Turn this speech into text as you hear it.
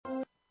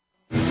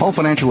All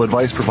financial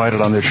advice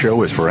provided on this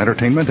show is for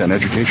entertainment and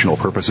educational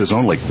purposes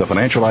only. The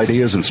financial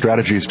ideas and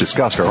strategies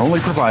discussed are only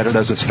provided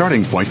as a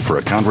starting point for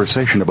a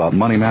conversation about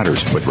money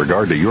matters. With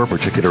regard to your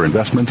particular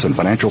investments and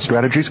financial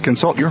strategies,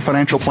 consult your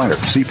financial planner,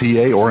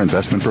 CPA, or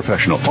investment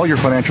professional. All your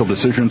financial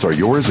decisions are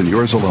yours and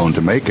yours alone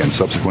to make, and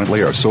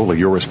subsequently are solely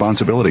your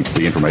responsibility.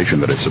 The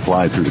information that is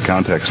supplied through the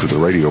context of the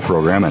radio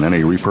program and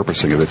any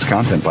repurposing of its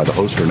content by the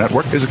host or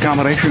network is a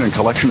combination and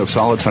collection of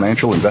solid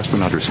financial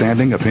investment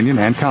understanding, opinion,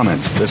 and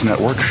comments. This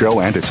network, show,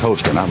 and its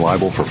host are not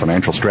liable for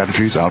financial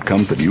strategies,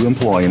 outcomes that you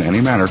employ in any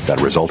manner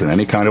that result in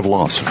any kind of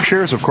loss.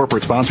 Shares of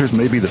corporate sponsors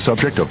may be the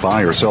subject of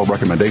buy or sell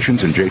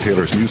recommendations in Jay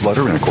Taylor's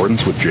newsletter in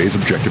accordance with Jay's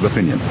objective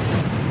opinion.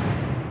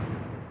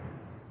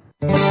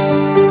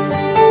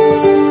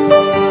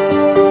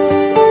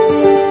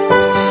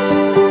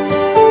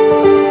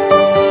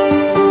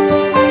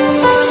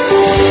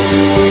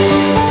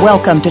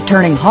 Welcome to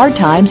Turning Hard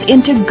Times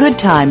into Good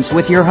Times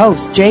with your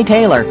host, Jay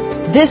Taylor.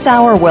 This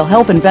hour will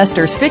help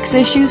investors fix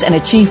issues and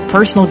achieve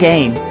personal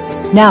gain.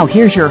 Now,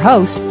 here's your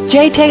host,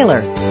 Jay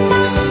Taylor.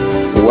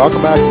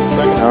 Welcome back to the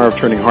second hour of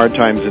Turning Hard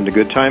Times into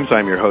Good Times.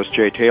 I'm your host,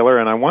 Jay Taylor,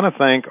 and I want to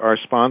thank our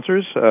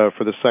sponsors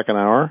for the second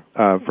hour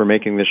for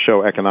making this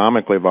show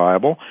economically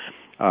viable.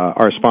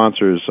 Our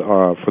sponsors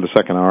for the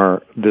second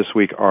hour this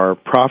week are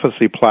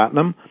Prophecy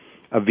Platinum,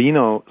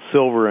 Avino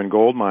Silver and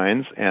Gold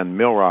Mines, and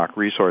Millrock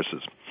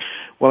Resources.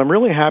 Well, I'm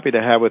really happy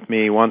to have with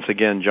me once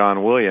again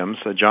John Williams.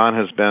 John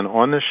has been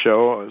on this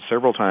show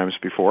several times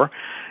before.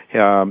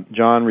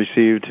 John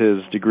received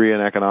his degree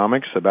in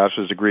economics, a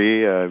bachelor's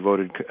degree,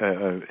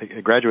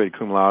 graduated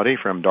cum laude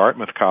from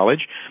Dartmouth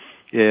College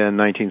in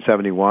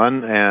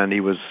 1971, and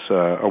he was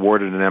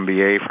awarded an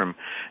MBA from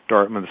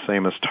Dartmouth,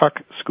 same as Tuck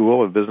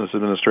School of Business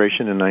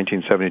Administration in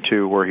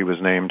 1972, where he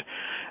was named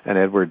an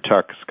Edward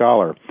Tuck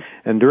Scholar.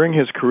 And during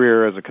his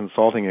career as a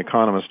consulting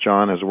economist,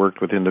 John has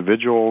worked with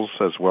individuals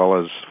as well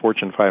as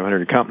Fortune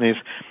 500 companies.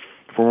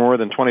 For more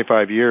than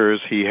 25 years,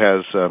 he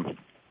has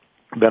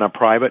been a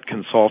private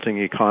consulting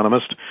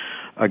economist,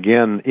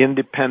 again,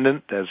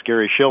 independent, as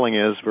Gary Schilling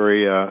is,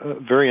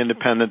 very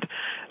independent.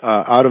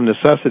 Out of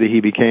necessity, he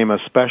became a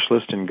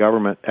specialist in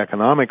government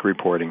economic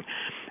reporting.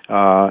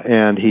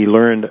 And he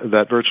learned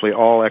that virtually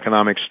all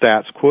economic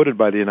stats quoted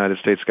by the United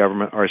States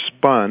government are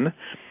spun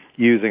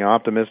using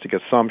optimistic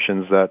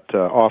assumptions that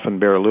often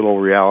bear little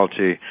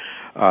reality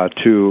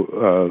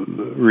to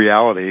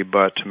reality,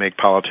 but to make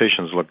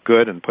politicians look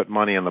good and put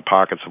money in the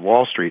pockets of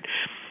Wall Street.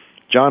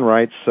 John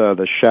writes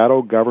the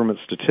Shadow Government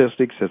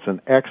Statistics. It's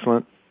an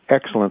excellent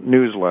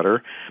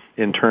newsletter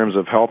in terms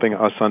of helping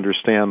us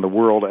understand the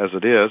world as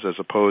it is, as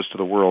opposed to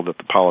the world that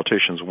the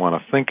politicians want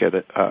us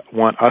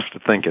to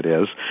think it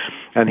is.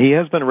 And he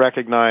has been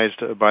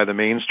recognized by the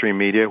mainstream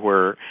media,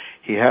 where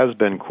he has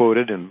been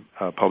quoted in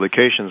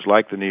publications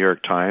like the New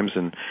York Times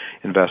and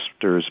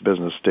Investors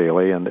Business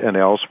Daily and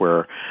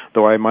elsewhere.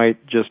 Though I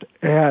might just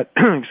add,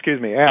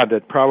 add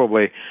that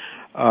probably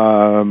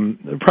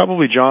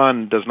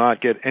John does not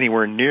get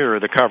anywhere near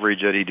the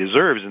coverage that he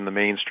deserves in the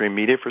mainstream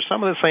media for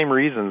some of the same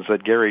reasons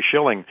that Gary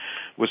Schilling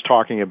was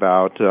talking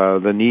about.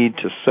 The need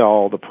to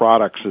sell the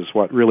products is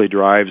what really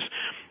drives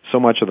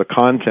so much of the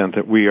content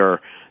that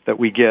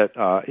we get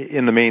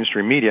in the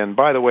mainstream media. And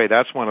by the way,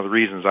 that's one of the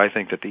reasons I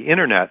think that the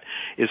Internet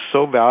is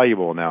so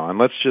valuable now. And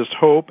let's just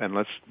hope and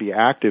let's be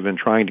active in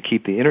trying to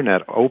keep the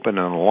Internet open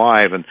and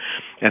alive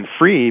and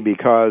free,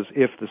 because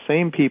if the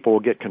same people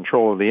get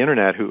control of the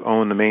Internet who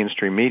own the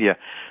mainstream media,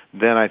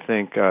 then I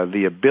think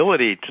the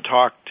ability to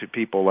talk to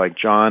people like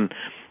John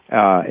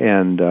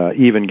and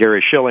even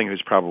Gary Schilling,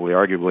 who's probably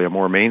arguably a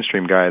more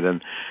mainstream guy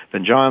than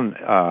John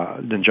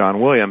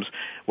Williams.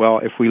 Well,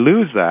 if we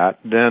lose that,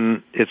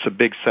 then it's a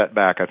big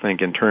setback, I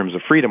think, in terms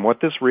of freedom. What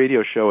this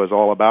radio show is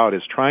all about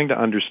is trying to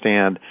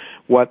understand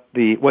what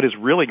is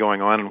really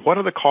going on and what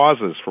are the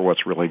causes for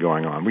what's really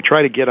going on. We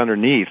try to get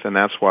underneath, and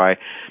that's why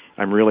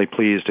I'm really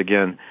pleased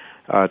again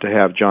to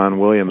have John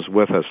Williams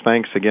with us.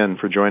 Thanks again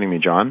for joining me,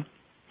 John.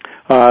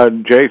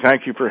 Jay,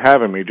 thank you for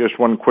having me. Just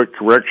one quick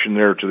correction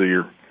there to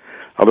your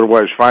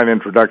otherwise fine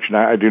introduction.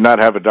 I do not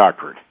have a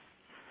doctorate.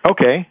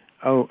 Okay.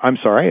 Oh, I'm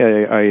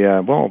sorry.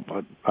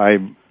 I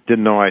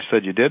didn't know I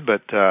said you did,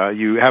 but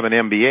you have an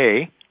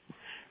MBA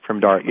from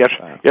Dartmouth.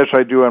 Yes,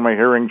 I do, and my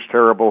hearing's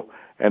terrible,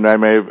 and I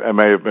may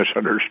have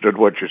misunderstood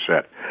what you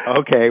said.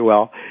 Okay,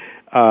 well,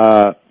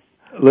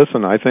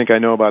 listen, I think I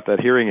know about that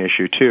hearing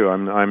issue too.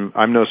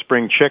 I'm no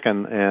spring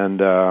chicken,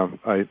 and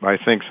I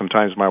think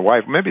sometimes my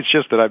wife, maybe it's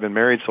just that I've been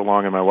married so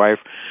long, and my wife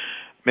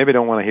maybe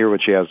don't want to hear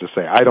what she has to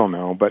say. I don't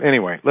know, but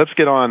anyway, let's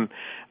get on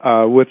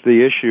with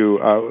the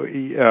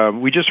issue.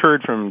 We just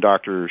heard from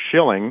Dr.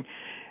 Schilling.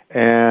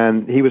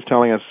 And he was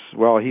telling us,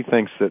 well, he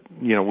thinks that,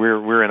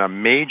 we're in a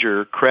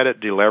major credit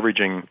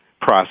deleveraging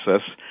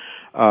process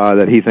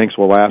that he thinks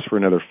will last for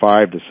another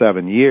 5 to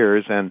 7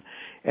 years. And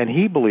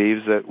he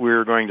believes that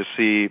we're going to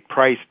see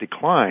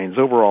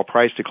overall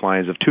price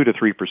declines of 2 to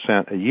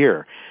 3% a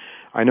year.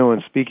 I know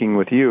in speaking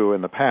with you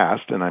in the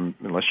past, and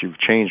unless you've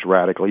changed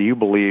radically, you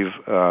believe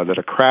that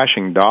a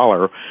crashing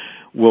dollar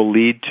will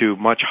lead to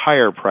much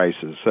higher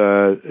prices.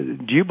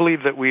 Do you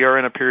believe that we are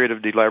in a period of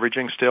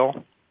deleveraging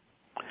still?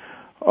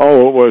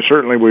 Oh, well,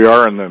 certainly we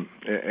are in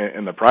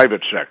the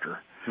private sector.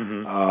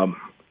 Mm-hmm.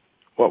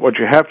 What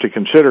you have to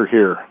consider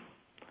here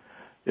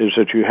is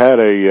that you had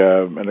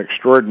an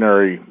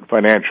extraordinary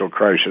financial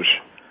crisis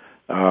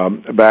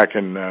back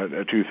in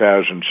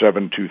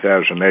 2007,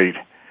 2008.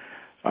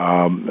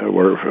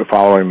 Where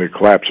following the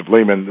collapse of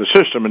Lehman, the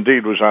system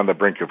indeed was on the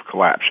brink of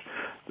collapse.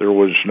 There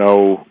was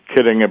no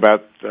kidding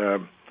about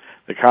the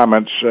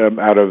comments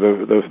out of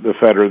the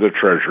Fed or the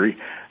Treasury.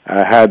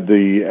 Had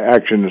the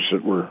actions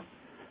that were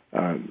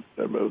then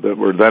they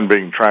were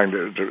trying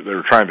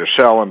to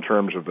sell in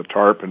terms of the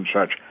TARP and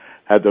such.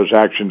 Had those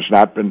actions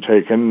not been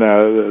taken,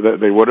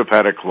 they would have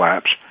had a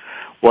collapse.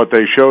 What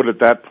they showed at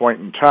that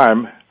point in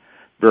time,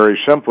 very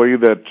simply,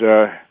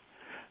 that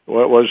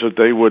what was it?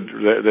 They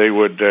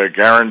would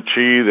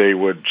guarantee, they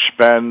would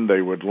spend,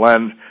 they would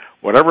lend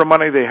whatever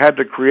money they had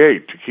to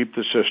create to keep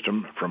the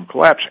system from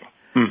collapsing.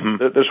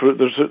 Mm-hmm.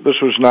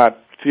 This was not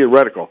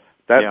theoretical.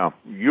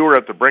 You were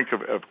at the brink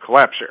of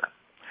collapse here,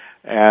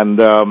 and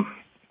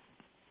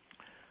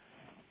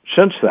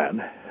since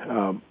then,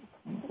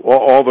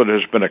 all that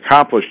has been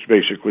accomplished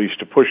basically is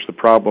to push the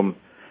problem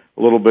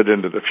a little bit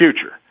into the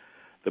future.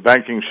 The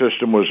banking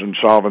system was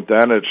insolvent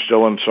then; it's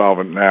still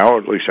insolvent now.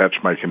 At least that's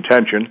my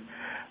contention.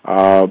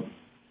 The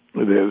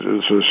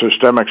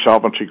systemic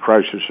solvency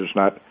crisis has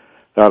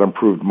not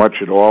improved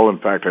much at all. In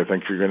fact, I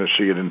think you're going to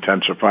see it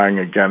intensifying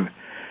again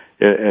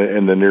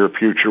in the near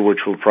future,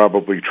 which will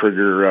probably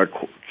trigger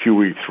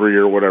QE3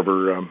 or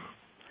whatever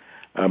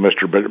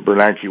Mr.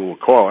 Bernanke will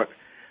call it.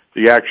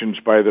 The actions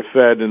by the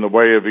Fed in the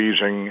way of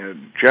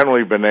easing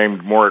generally been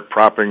aimed more at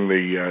propping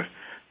the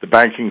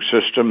banking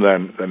system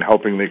than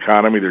helping the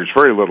economy. There's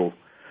very little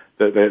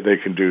that they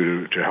can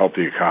do to help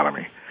the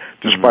economy.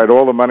 Despite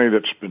all the money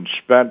that's been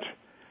spent,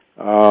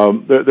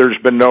 there's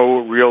been no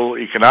real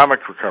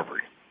economic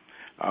recovery.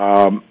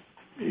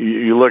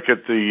 You look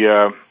at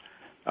the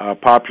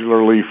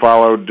popularly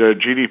followed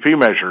GDP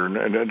measure,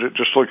 and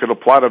just look at a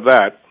plot of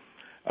that.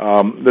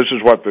 This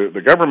is what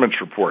the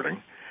government's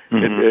reporting.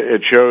 Mm-hmm.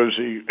 It shows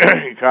the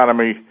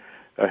economy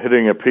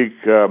hitting a peak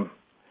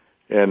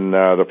in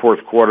the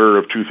fourth quarter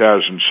of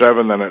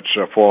 2007, then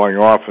it's falling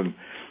off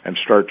and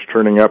starts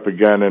turning up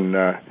again in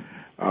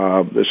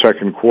the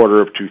second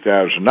quarter of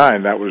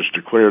 2009. That was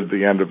declared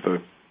the end of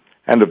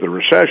the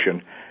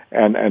recession.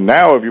 And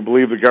now, if you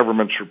believe the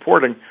government's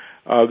reporting,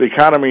 the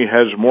economy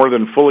has more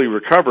than fully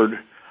recovered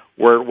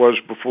where it was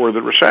before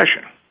the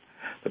recession.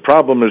 The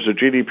problem is the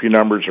GDP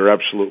numbers are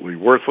absolutely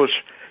worthless.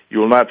 You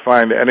will not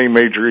find any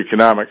major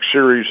economic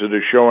series that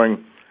is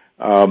showing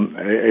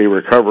a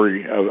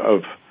recovery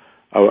of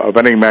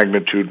any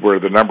magnitude where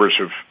the numbers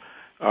have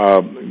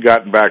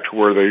gotten back to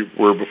where they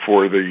were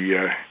before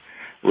the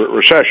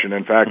recession.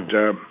 In fact,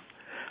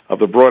 of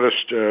the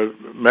broadest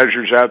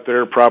measures out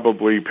there,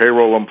 probably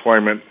payroll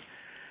employment,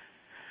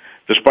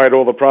 despite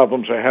all the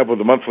problems I have with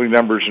the monthly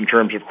numbers in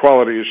terms of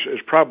quality,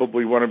 is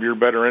probably one of your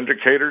better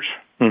indicators.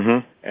 Mm-hmm.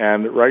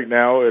 And right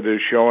now it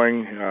is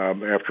showing,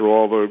 after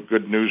all the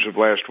good news of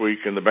last week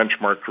and the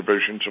benchmark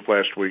provisions of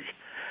last week,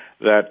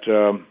 that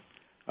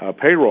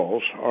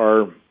payrolls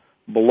are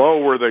below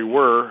where they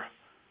were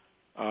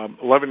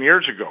 11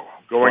 years ago,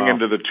 going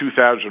into the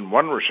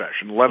 2001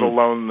 recession, let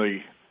alone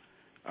the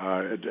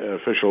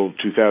official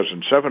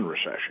 2007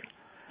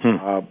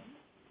 recession.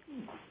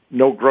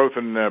 No growth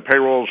in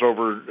payrolls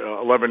over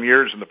 11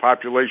 years, and the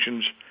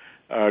population's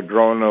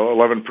grown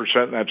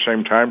 11% in that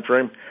same time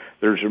frame.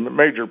 There's a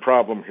major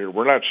problem here.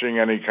 We're not seeing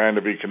any kind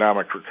of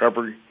economic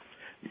recovery.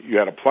 You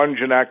had a plunge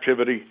in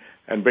activity,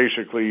 and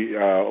basically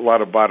a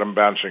lot of bottom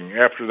bouncing.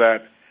 After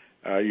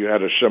that, you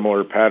had a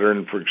similar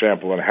pattern, for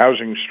example, in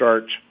housing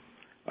starts.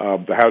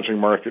 The housing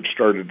market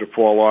started to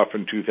fall off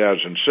in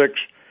 2006,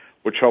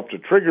 which helped to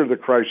trigger the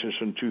crisis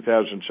in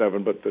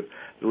 2007, but the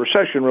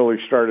recession really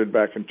started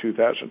back in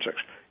 2006.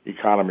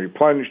 Economy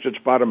plunged, its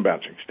bottom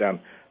bouncing. It's down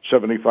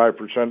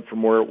 75%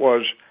 from where it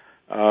was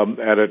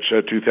at its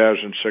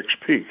 2006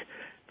 peak.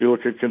 If you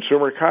look at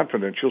consumer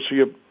confidence, you'll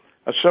see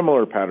a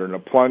similar pattern, a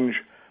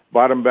plunge,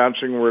 bottom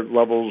bouncing where at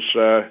levels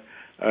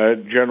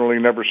generally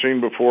never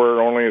seen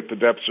before, only at the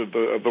depths of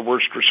the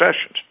worst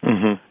recessions.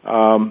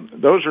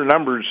 Mm-hmm. Those are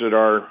numbers that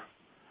are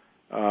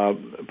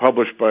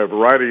published by a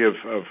variety of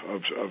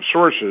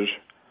sources,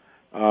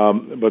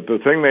 but the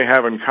thing they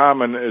have in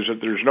common is that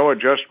there's no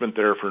adjustment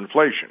there for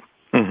inflation.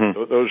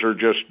 Mm-hmm. Those are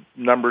just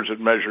numbers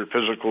that measure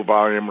physical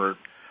volume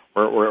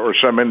or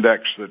some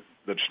index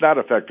that's not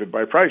affected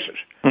by prices.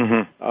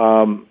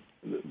 Mm-hmm.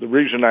 The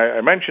reason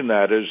I mention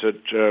that is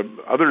that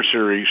other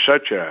series,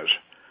 such as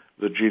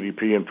the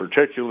GDP in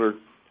particular,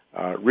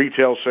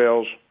 retail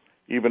sales,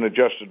 even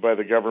adjusted by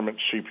the government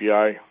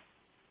CPI,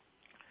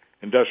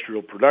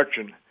 industrial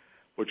production,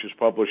 which is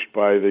published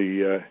by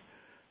the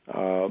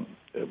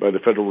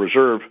Federal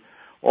Reserve,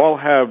 all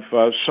have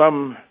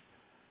some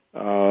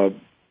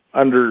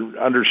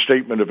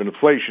understatement of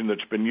inflation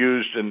that's been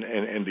used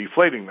in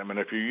deflating them. And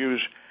if you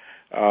use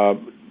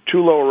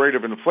too low a rate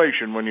of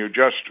inflation, when you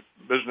adjust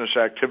business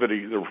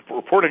activity, the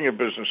reporting of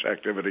business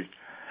activity,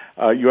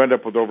 you end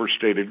up with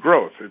overstated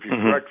growth. If you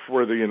correct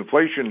for the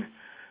inflation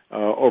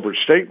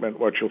overstatement,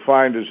 what you'll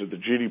find is that the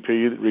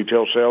GDP,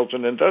 retail sales,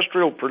 and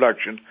industrial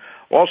production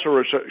also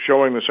are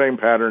showing the same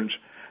patterns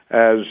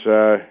as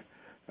the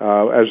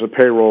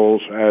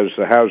payrolls, as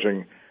the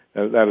housing.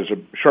 That is a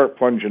sharp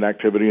plunge in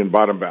activity and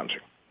bottom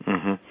bouncing.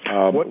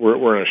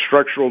 We're in a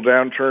structural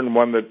downturn,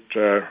 one that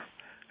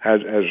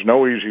has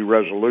no easy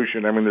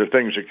resolution. I mean, there are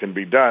things that can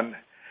be done,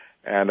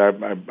 and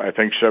I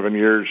think 7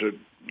 years.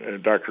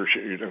 Dr.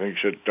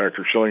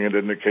 Schilling had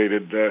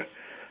indicated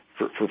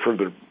for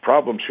further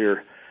problems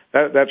here.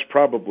 That's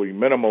probably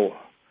minimal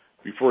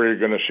before you're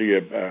going to see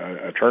a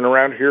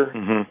turnaround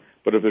here.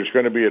 But if there's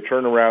going to be a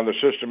turnaround, the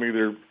system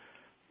either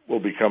will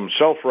become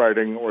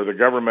self-righting, or the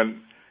government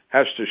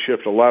has to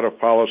shift a lot of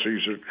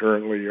policies that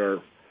currently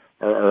are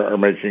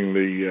making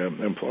the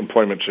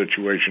employment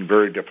situation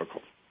very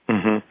difficult.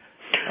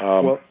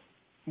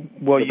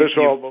 This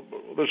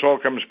all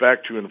comes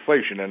back to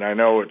inflation, and I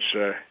know it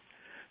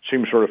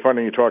seems sort of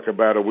funny you talk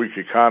about a weak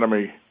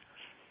economy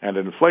and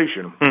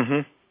inflation.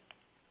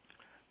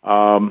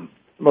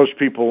 Most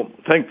people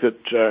think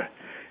that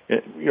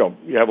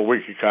you have a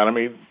weak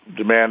economy,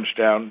 demand's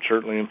down,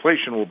 certainly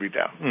inflation will be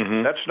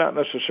down. That's not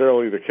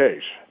necessarily the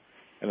case,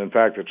 and in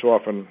fact, it's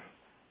often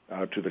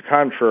to the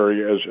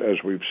contrary,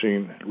 as we've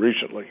seen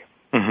recently.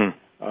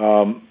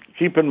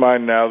 Keep in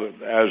mind now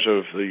that as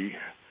of the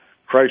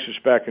crisis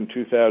back in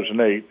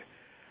 2008,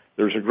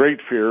 there's a great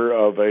fear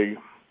of a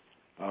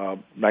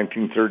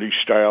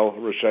 1930s-style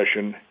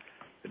recession,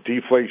 a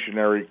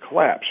deflationary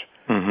collapse.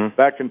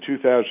 Back in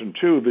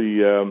 2002,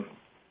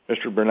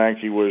 Mr.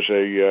 Bernanke was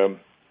a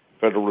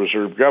Federal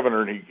Reserve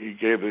governor, and he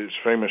gave his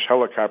famous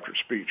helicopter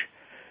speech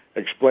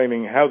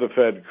explaining how the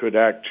Fed could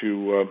act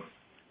to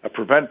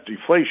prevent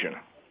deflation.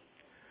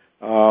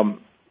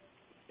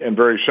 And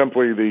very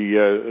simply,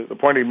 the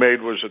point he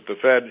made was that the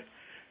Fed,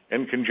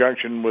 in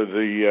conjunction with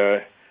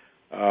the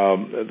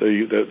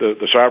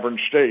sovereign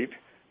state,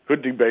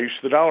 could debase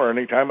the dollar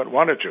anytime it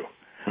wanted to,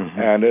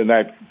 and in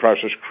that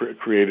process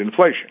create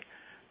inflation.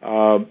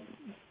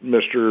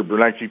 Mr.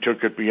 Bernanke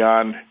took it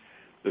beyond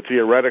the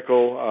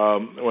theoretical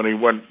when he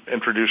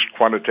introduced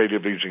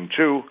quantitative easing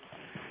 2,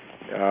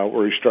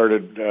 where he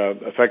started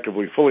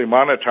effectively fully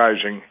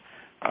monetizing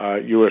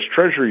U.S.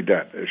 Treasury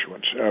debt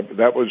issuance.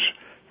 That was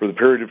for the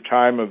period of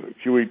time of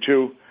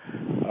QE2.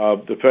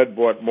 The Fed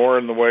bought more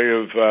in the way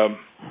of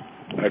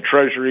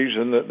treasuries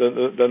than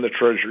the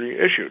Treasury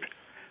issued.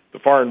 The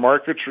foreign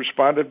markets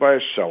responded by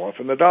a sell-off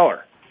in the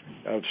dollar.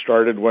 It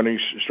started when he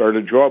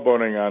started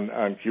jawboning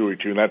on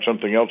QE2, and that's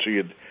something else he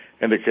had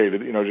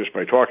indicated. Just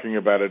by talking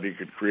about it, he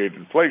could create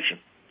inflation.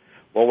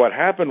 Well, what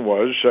happened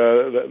was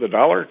the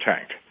dollar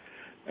tanked,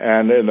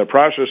 and in the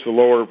process,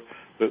 the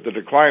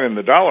decline in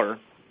the dollar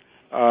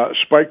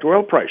spiked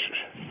oil prices.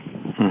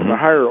 The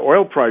higher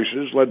oil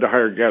prices led to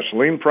higher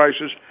gasoline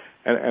prices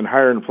and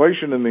higher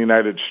inflation in the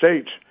United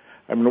States.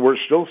 I mean, we're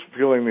still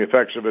feeling the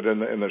effects of it in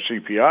the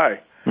CPI,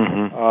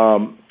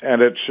 and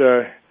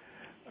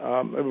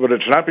but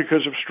it's not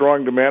because of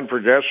strong demand for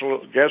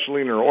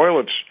gasoline or oil.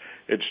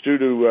 It's due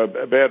to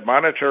bad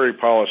monetary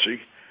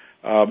policy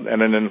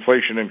and an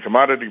inflation in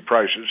commodity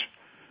prices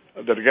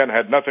that, again,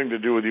 had nothing to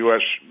do with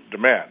U.S.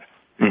 demand.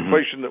 The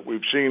inflation that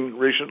we've seen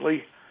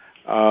recently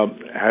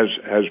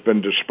has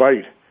been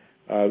despite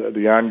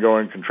the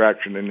ongoing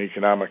contraction in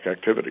economic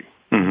activity.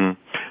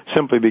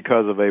 Simply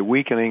because of a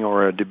weakening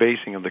or a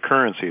debasing of the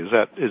currency. Is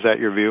that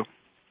your view?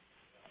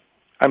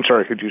 I'm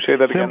sorry, could you say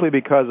that again? Simply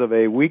because of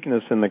a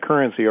weakness in the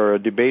currency or a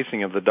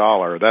debasing of the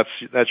dollar.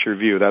 That's your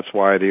view. That's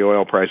why the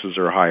oil prices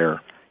are higher.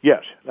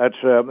 Yes, there's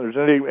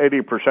an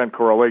 80%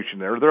 correlation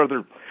there. There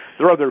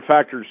are other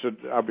factors that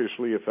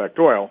obviously affect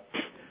oil,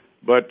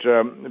 but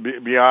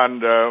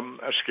beyond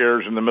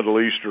scares in the Middle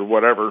East or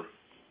whatever,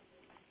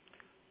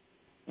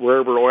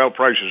 wherever oil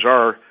prices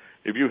are,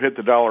 if you hit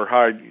the dollar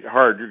hard,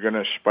 you're going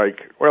to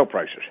spike oil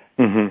prices.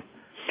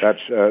 That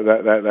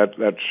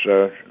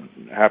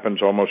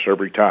happens almost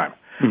every time.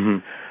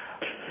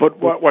 But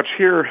what's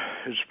here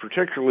is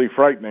particularly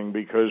frightening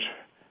because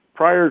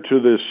prior to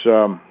this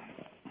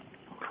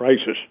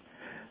crisis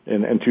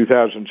in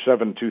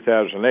 2007,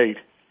 2008,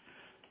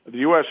 the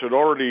U.S. had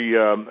already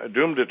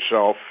doomed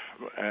itself,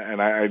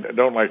 and I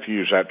don't like to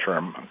use that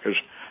term because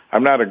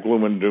I'm not a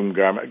gloom and doom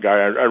guy.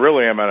 I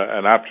really am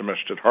an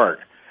optimist at heart.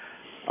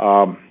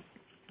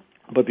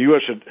 But the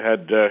U.S.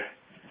 had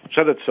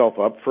set itself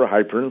up for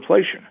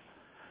hyperinflation.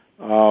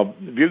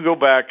 If you go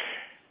back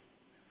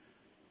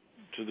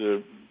to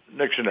the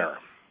Nixon era,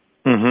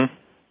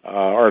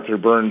 Arthur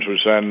Burns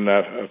was then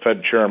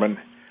Fed chairman,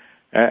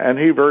 and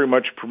he very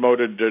much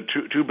promoted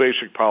two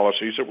basic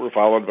policies that were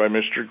followed by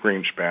Mr.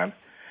 Greenspan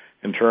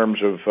in terms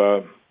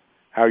of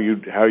how you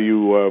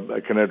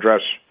can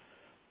address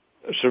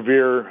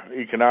severe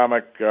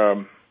economic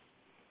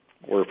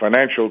or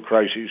financial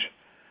crises.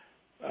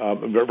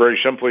 Very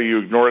simply, you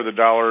ignore the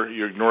dollar,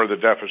 you ignore the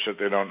deficit.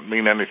 They don't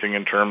mean anything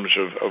in terms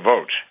of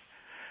votes.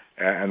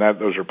 And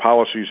those are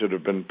policies that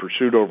have been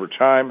pursued over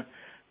time.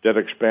 Debt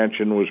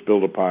expansion was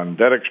built upon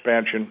debt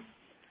expansion,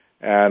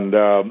 and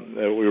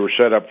we were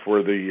set up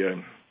for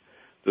the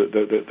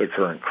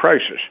current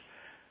crisis.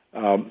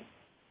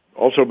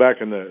 Also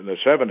back in the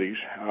 70s,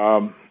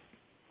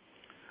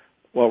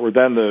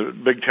 then the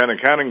Big Ten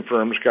accounting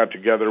firms got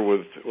together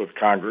with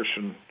Congress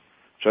and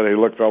said, "Hey,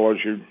 look,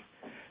 fellows,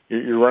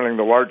 you're running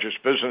the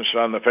largest business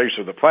on the face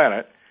of the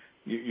planet.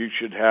 You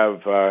should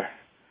have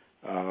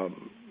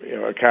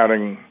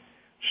accounting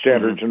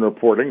standards and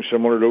reporting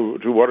similar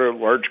to what a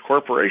large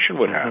corporation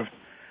would have."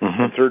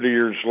 And 30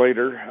 years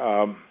later,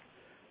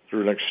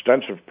 through an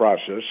extensive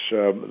process,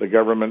 the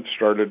government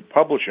started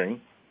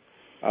publishing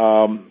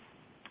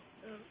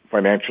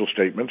financial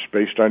statements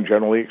based on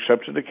generally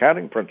accepted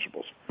accounting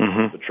principles.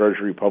 The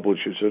Treasury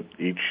publishes it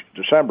each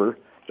December.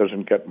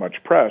 Doesn't get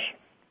much press.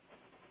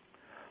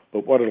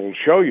 But what it'll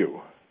show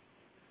you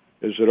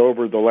is that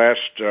over the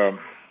last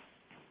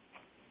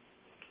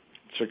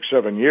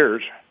 6-7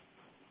 years,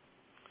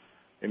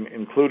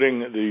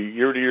 including the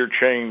year-to-year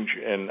change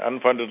in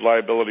unfunded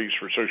liabilities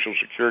for Social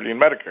Security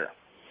and Medicare,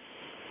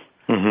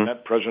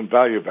 net present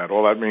value of that.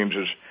 All that means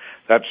is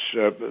that's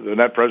the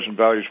net present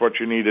value is what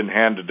you need in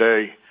hand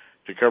today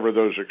to cover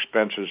those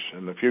expenses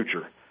in the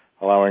future,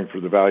 allowing for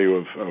the value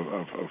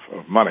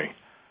of money.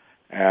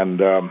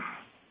 And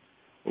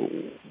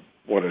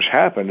what has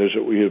happened is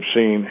that we have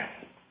seen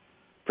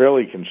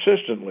fairly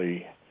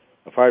consistently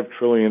a $5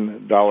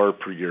 trillion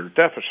per year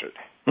deficit.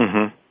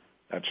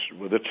 That's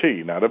with a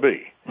T, not a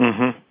B.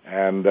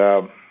 And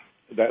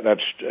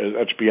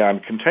that's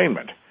beyond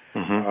containment.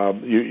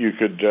 You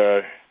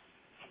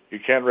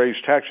can't raise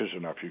taxes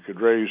enough. You could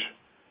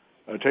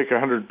take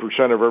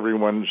 100% of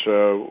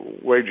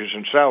everyone's wages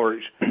and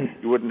salaries.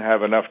 You wouldn't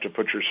have enough to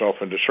put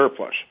yourself into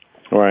surplus.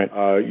 Right.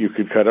 You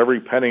could cut every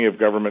penny of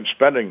government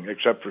spending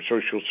except for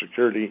Social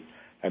Security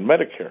and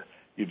Medicare.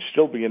 You'd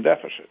still be in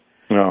deficit.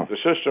 No. If the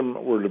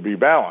system were to be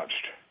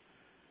balanced,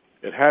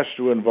 it has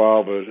to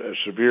involve a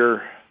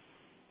severe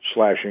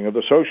slashing of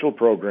the social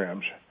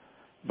programs,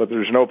 but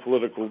there's no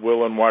political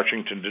will in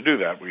Washington to do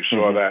that. We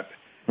saw that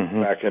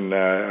back in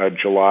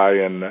July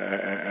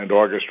and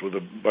August with the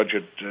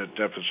budget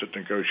deficit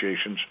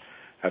negotiations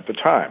at the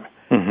time.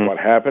 What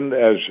happened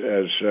as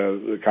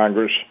the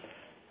Congress,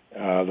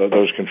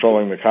 those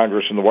controlling the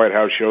Congress and the White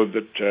House showed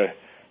that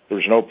there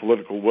was no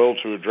political will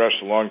to address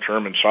the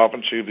long-term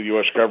insolvency of the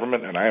U.S.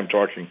 government, and I am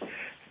talking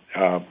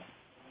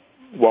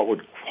what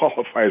would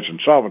qualify as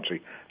insolvency.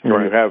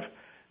 When you have,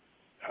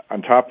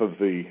 on top of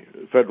the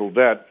federal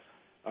debt,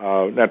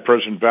 net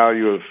present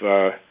value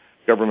of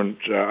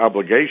government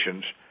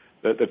obligations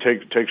that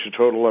takes a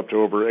total up to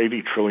over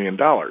 $80 trillion.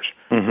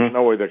 There's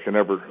no way that can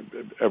ever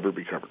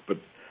be covered. But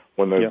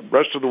when the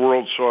rest of the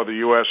world saw the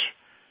U.S.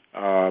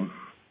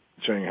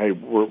 Saying, "Hey,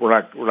 we're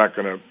not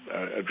going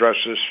to address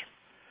this,"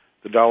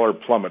 the dollar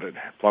plummeted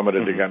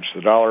against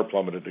the dollar,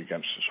 plummeted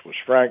against the Swiss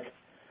franc,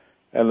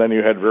 and then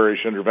you had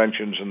various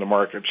interventions in the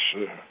markets.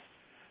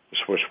 The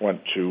Swiss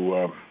went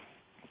to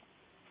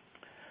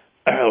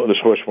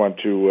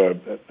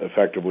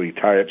effectively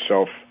tie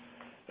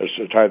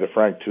the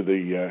franc to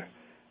the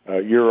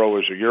euro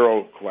as the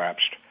euro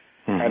collapsed,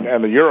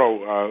 and the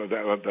euro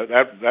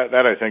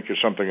that I think is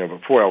something of a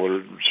foil. There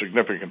are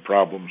significant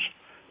problems,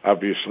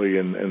 obviously,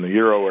 in the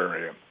euro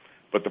area,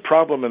 but the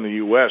problem in the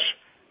U.S.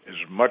 is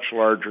much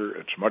larger.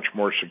 It's much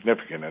more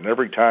significant, and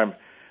every time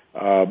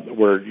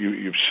where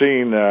you've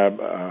seen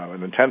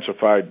an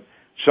intensified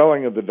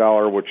selling of the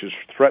dollar, which has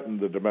threatened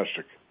the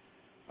domestic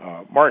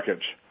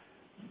markets,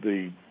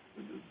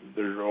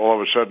 there all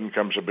of a sudden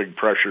comes a big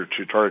pressure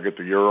to target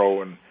the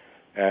euro, and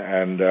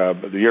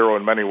the euro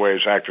in many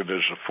ways acted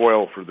as a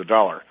foil for the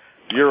dollar.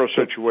 The euro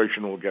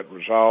situation will get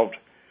resolved.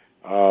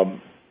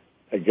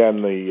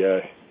 Again,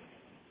 the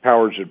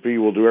powers that be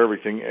will do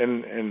everything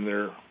in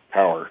their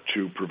power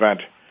to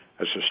prevent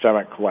a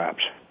systemic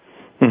collapse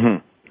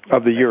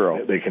of the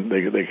euro. They can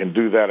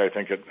do that. I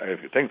think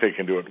they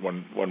can do it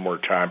one more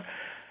time.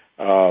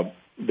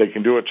 They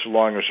can do it so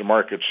long as the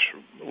markets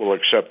will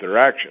accept their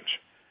actions.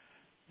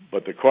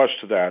 But the cost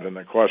to that, and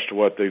the cost to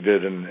what they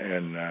did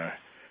in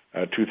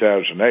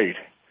 2008,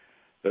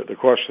 the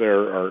costs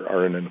there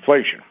are in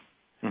inflation.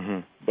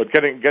 But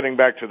getting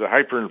back to the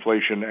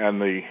hyperinflation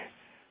and the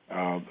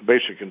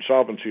basic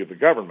insolvency of the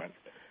government,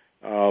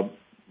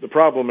 the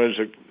problem is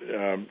that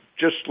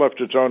just left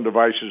to its own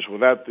devices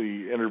without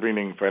the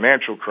intervening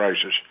financial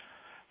crisis,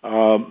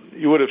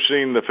 you would have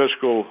seen the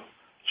fiscal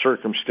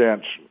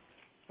circumstance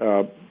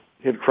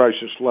hit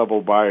crisis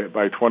level by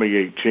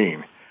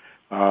 2018.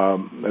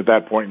 At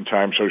that point in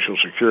time, Social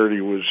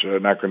Security was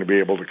not going to be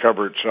able to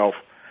cover itself.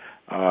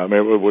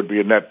 It would be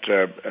a net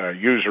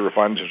user of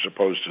funds as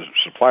opposed to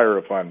supplier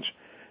of funds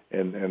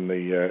in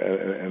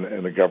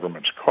the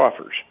government's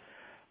coffers.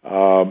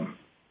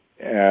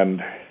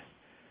 And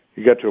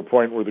you get to a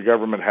point where the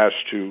government has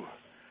to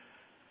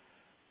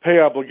pay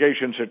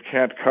obligations it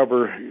can't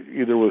cover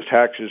either with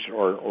taxes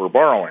or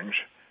borrowings.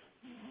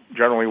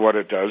 Generally what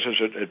it does is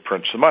it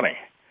prints the money.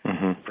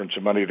 Prints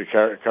the money to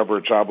cover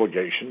its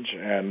obligations,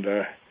 and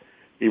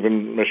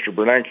even Mr.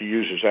 Bernanke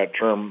uses that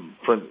term,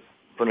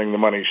 printing the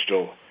money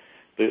still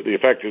the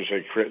effect is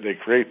they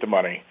create the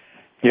money.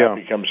 Yeah. That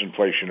becomes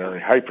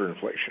inflationary,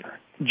 hyperinflationary.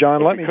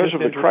 John, let me because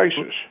just of the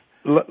crisis.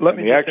 Let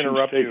me the just actions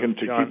interrupt taken you,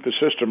 to John. keep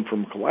the system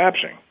from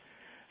collapsing.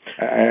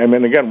 I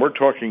mean, again, we're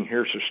talking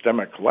here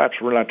systemic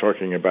collapse. We're not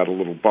talking about a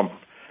little bump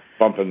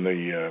in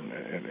the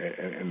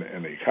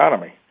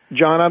economy.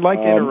 John, I'd like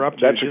to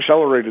interrupt you. That's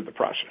accelerated the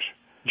process.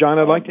 John,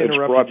 I'd like to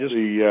interrupt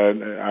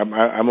you.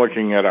 I'm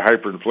looking at a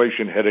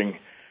hyperinflation heading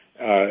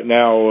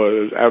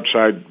now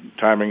outside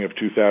timing of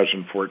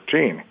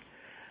 2014.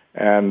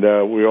 And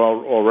we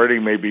already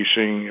may be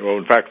seeing, well,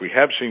 in fact, we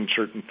have seen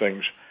certain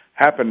things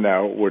happen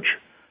now which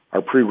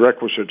are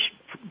prerequisites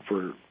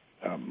for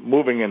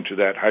moving into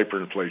that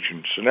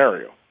hyperinflation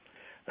scenario.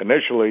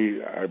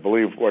 Initially, I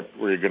believe where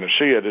you're going to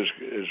see it is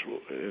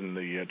in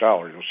the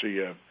dollar. You'll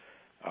see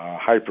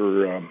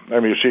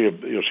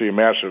you'll see a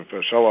massive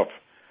sell-off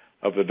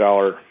of the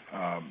dollar,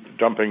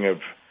 dumping of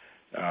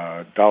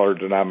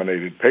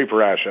dollar-denominated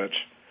paper assets.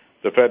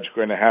 The Fed's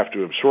going to have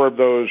to absorb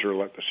those or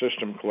let the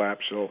system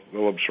collapse.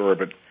 They'll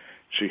absorb it.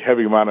 See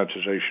heavy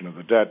monetization of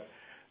the debt,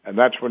 and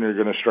that's when you're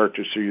going to start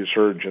to see a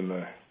surge in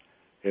the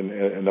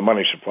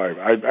money supply.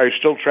 I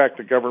still track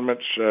the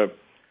government's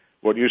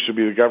what used to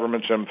be the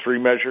government's M3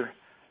 measure.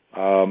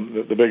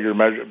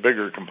 The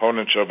bigger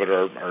components of it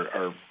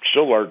are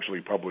still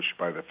largely published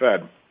by the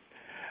Fed,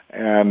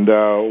 and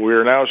we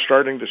are now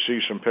starting to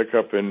see some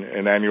pickup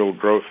in annual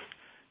growth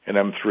in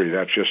M3.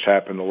 That's just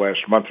happened the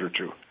last month or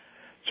two.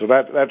 So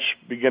that's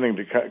beginning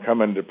to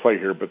come into play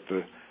here, but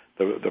the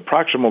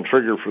proximal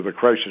trigger for the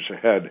crisis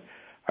ahead,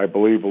 I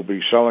believe, will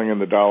be selling in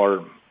the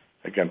dollar.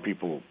 Again,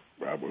 we've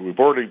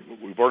already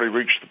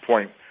reached the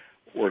point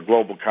where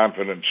global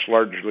confidence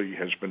largely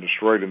has been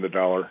destroyed in the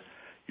dollar.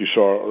 You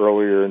saw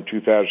earlier in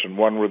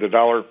 2001 where the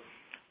dollar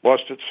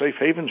lost its safe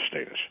haven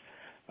status.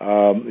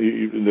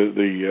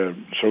 The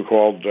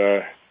so-called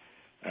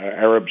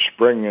Arab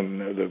Spring and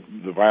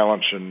the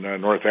violence in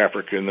North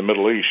Africa and the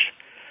Middle East.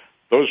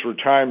 Those were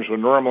times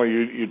when normally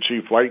you'd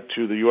see flight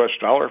to the U.S.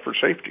 dollar for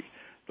safety.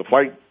 The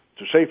flight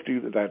to safety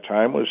at that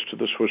time was to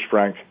the Swiss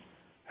franc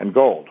and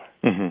gold.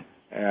 Mm-hmm.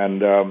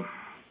 And that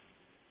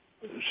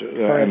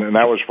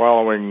was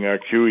following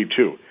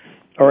QE2.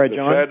 All right,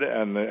 John. The Fed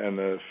and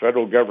the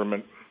federal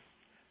government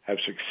have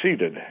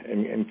succeeded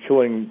in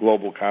killing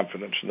global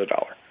confidence in the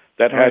dollar.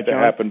 That had to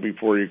happen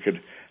before you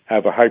could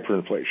have a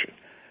hyperinflation.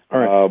 All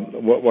right.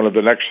 One of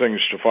the next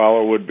things to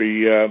follow would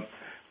be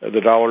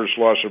the dollar's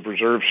loss of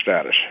reserve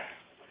status.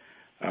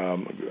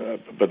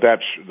 But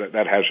that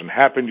hasn't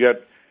happened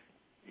yet.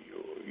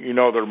 You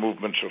know there are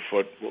movements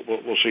afoot.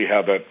 We'll see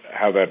how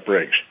that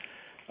breaks.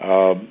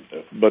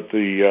 But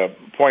the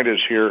point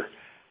is here,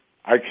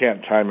 I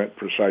can't time it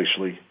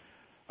precisely.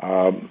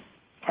 I'm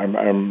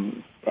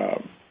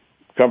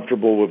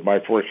comfortable with my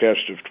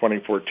forecast of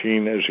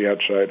 2014 as the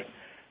outside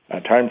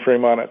time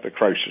frame on it. The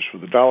crisis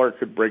with the dollar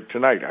could break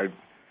tonight.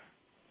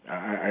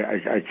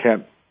 I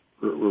can't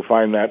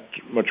refine that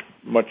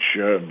much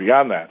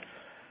beyond that.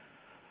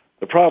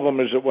 The problem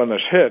is that when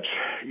this hits,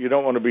 you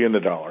don't want to be in the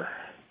dollar.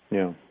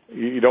 Yeah.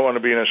 You don't want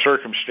to be in a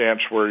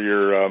circumstance where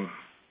you've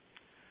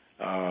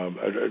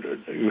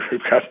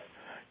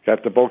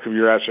got the bulk of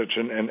your assets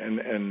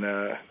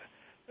in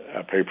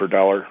paper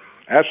dollar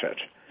assets.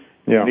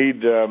 Yeah.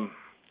 You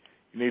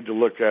need to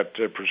look at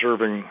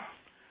preserving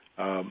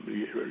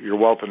your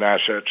wealth and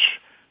assets,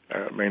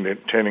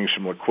 maintaining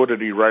some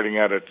liquidity, riding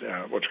out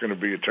what's going to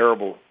be a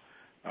terrible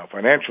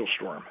financial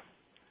storm,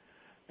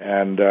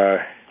 and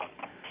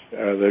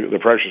the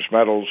precious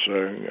metals,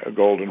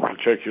 gold in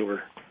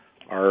particular,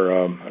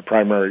 are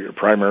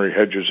primary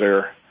hedges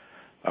there.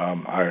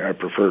 I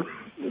prefer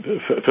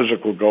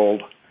physical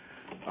gold.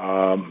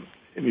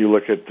 You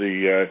look at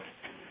the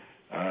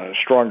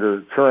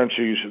stronger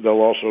currencies;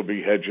 they'll also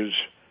be hedges.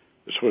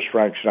 The Swiss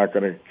franc's not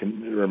going to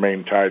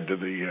remain tied to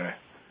the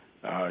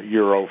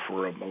euro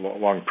for a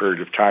long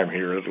period of time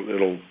here.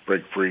 It'll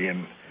break free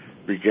and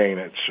regain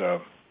its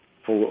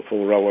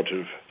full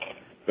relative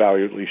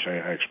value. At least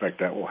I expect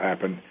that will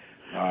happen.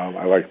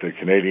 I like the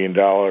Canadian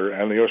dollar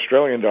and the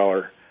Australian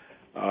dollar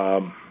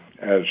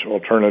as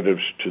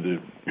alternatives to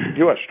the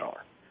U.S.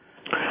 dollar.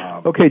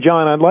 Okay,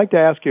 John, I'd like to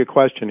ask you a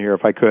question here,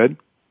 if I could.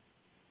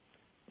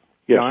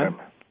 Yes, John?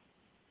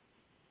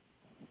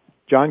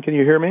 John, can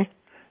you hear me?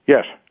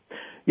 Yes.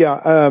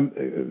 Yeah,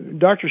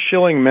 Dr.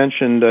 Schilling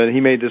mentioned,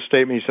 he made this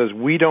statement, he says,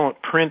 we don't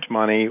print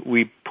money,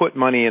 we put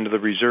money into the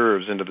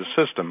reserves, into the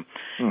system.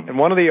 Mm-hmm. And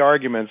one of the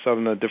arguments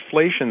on the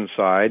deflation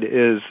side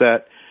is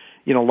that,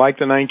 like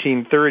the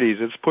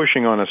 1930s, it's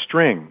pushing on a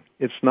string.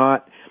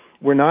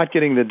 We're not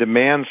getting the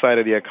demand side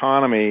of the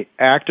economy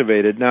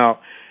activated. Now,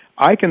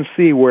 I can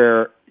see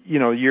where,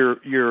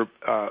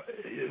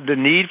 the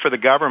need for the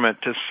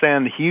government to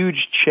send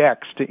huge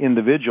checks to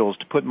individuals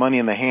to put money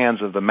in the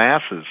hands of the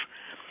masses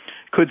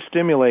could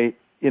stimulate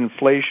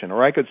inflation.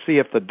 Or I could see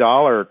if the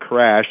dollar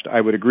crashed,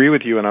 I would agree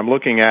with you, and I'm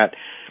looking at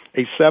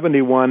a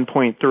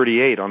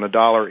 71.38 on the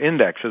dollar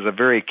index as a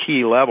very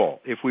key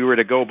level. If we were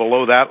to go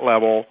below that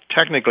level,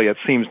 technically it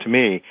seems to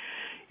me,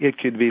 it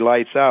could be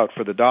lights out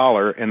for the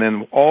dollar, and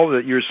then all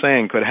that you're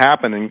saying could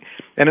happen.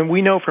 And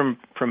we know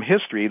from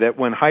history that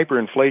when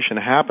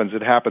hyperinflation happens,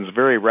 it happens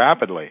very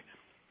rapidly.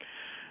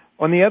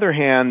 On the other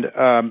hand,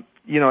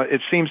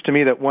 it seems to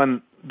me that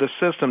when the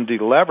system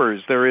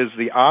delevers, there is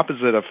the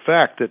opposite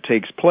effect that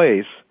takes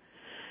place.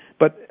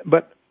 But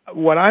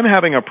what I'm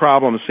having a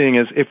problem seeing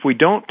is if we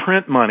don't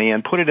print money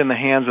and put it in the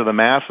hands of the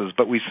masses,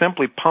 but we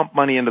simply pump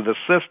money into the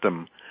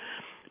system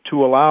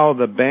to allow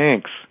the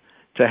banks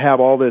to have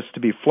all this to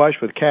be flush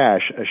with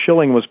cash.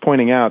 Schilling was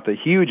pointing out that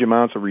huge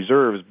amounts of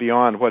reserves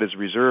beyond what is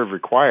reserve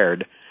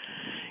required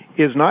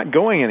is not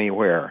going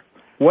anywhere.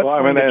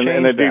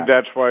 And indeed,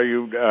 that's why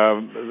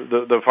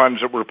the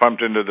funds that were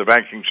pumped into the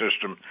banking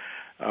system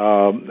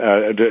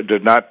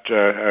did not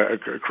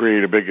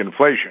create a big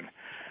inflation.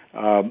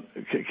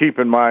 Keep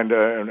in mind,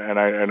 and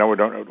I know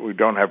we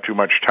don't have too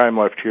much time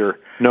left here.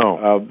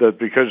 No, that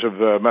because of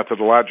the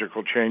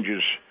methodological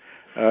changes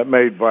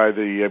made by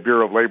the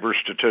Bureau of Labor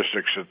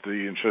Statistics at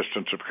the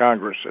insistence of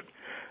Congress, that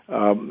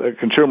the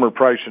consumer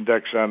price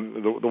index,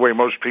 on the way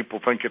most people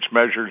think it's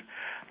measured,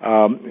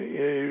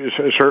 is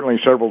certainly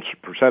several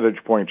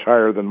percentage points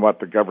higher than what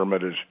the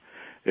government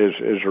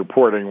is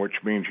reporting,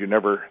 which means you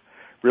never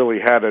really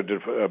had the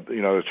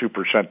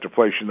 2%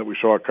 deflation that we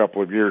saw a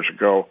couple of years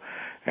ago.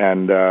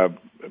 And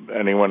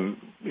anyone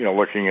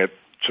looking at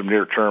some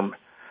near-term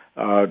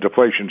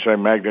deflation,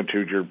 same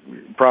magnitude, you're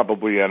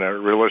probably on a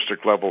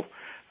realistic level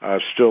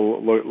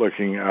still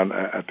looking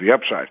at the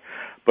upside.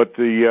 But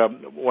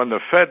when the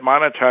Fed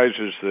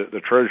monetizes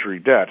the Treasury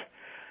debt,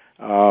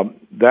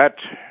 that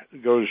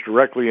goes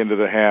directly into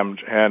the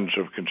hands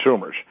of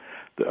consumers.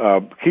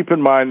 Keep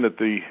in mind that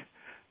the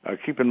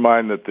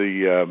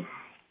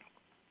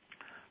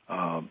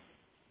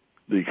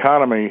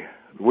economy,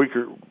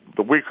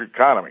 the weaker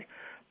economy,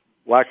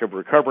 lack of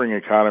recovering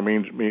economy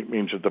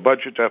means that the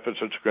budget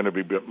deficits are going to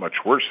be much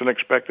worse than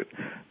expected.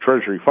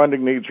 Treasury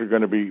funding needs are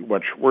going to be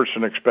much worse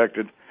than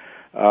expected.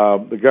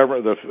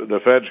 The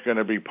Fed's going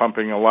to be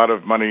pumping a lot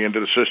of money into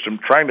the system,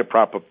 trying to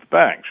prop up the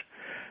banks.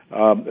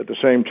 At the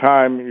same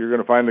time, you're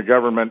going to find the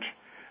government,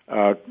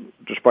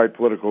 despite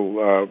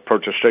political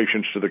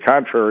protestations to the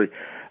contrary,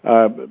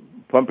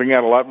 pumping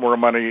out a lot more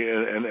money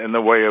in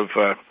the way of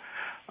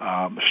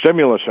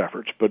stimulus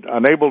efforts, but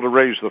unable to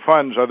raise the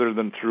funds other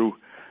than through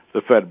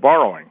the Fed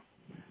borrowing.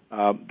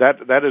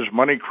 That is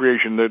money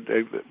creation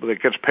that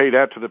gets paid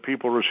out to the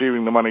people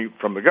receiving the money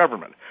from the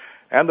government.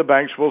 And the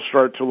banks will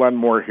start to lend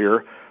more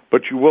here,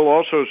 but you will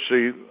also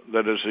see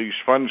that as these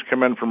funds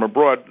come in from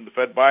abroad, the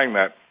Fed buying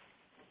that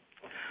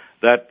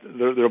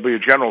there'll be a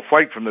general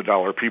flight from the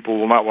dollar. People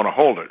will not want to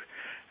hold it.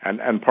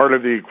 And part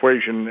of the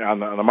equation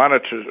on the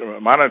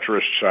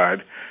monetarist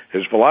side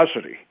is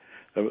velocity.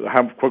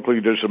 How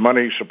quickly does the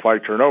money supply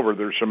turn over?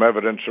 There's some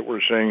evidence that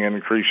we're seeing an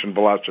increase in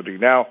velocity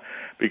now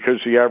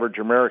because the average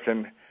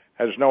American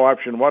has no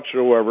option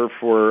whatsoever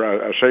for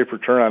a safe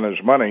return on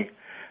his money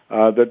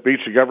that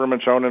beats the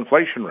government's own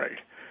inflation rate.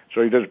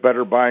 So he does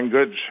better buying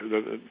goods.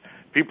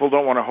 People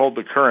don't want to hold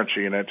the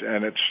currency, and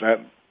it's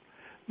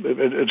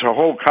a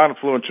whole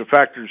confluence of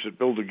factors that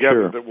build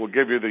together that will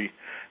give you the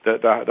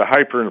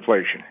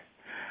hyperinflation.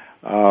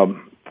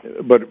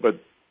 But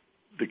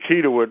the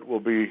key to it will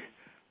be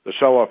the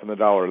sell-off in the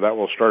dollar. That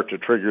will start to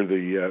trigger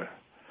the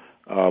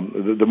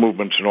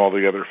movements and all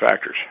the other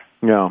factors.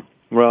 Yeah.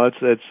 Well,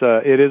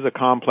 it is a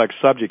complex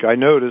subject. I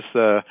notice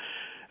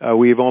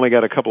we've only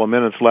got a couple of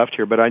minutes left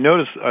here, but I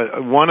notice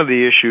one of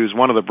the issues,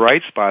 one of the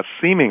bright spots,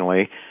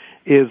 seemingly,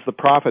 is the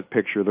profit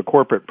picture, the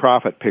corporate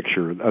profit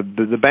picture.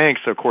 The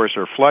banks, of course,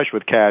 are flush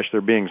with cash.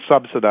 They're being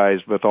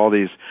subsidized with all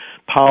these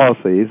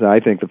policies. I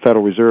think the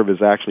Federal Reserve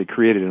is actually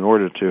created in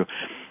order to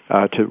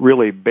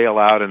really bail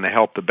out and to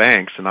help the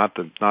banks and not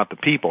the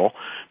people.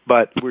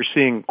 But we're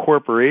seeing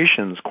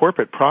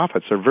corporate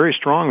profits are very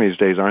strong these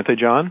days, aren't they,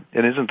 John?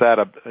 And isn't that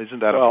a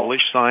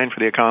bullish sign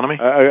for the economy?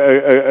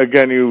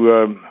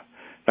 Again,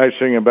 nice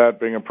thing about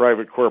being a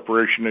private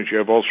corporation is you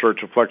have all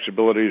sorts of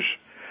flexibilities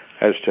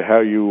as to how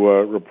you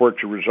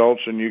report your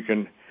results, and you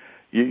can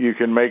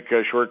make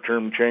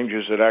short-term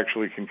changes that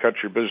actually can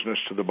cut your business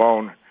to the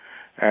bone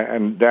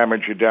and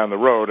damage you down the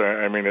road.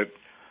 I mean,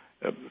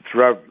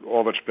 throughout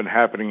all that's been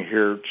happening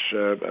here,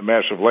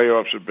 massive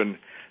layoffs have been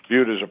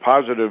viewed as a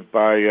positive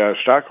by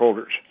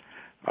stockholders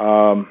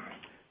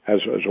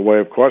as a way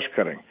of cost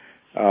cutting.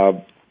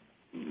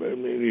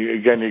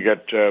 Again, you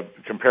get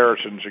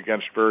comparisons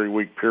against very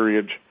weak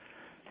periods.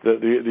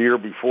 The year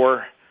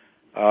before,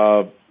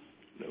 a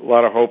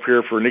lot of hope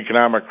here for an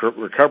economic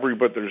recovery,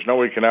 but there's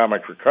no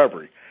economic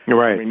recovery.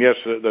 Right. I mean, yes,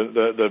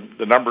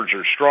 the numbers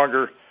are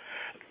stronger,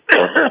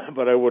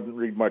 but I wouldn't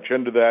read much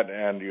into that.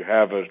 And you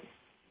have a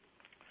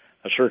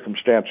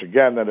circumstance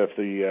again that if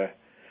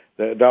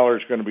the dollar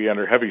is going to be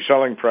under heavy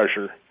selling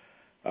pressure,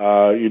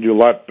 you do a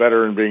lot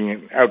better in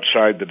being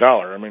outside the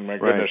dollar. I mean, my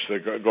goodness,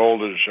 the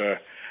gold has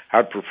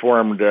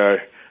outperformed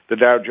the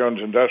Dow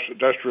Jones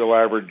Industrial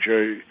Average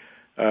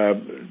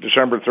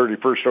December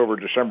 31st over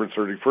December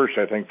 31st,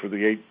 I think, for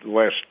the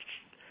last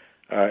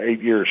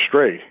 8 years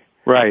straight.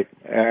 Right.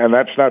 And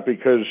that's not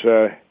because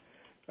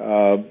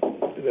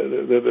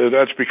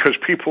That's because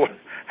people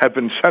have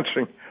been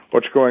sensing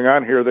what's going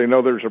on here. They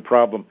know there's a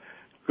problem.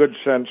 Good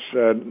sense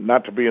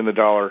not to be in the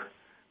dollar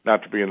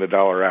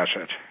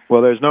asset.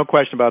 Well, there's no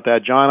question about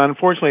that, John.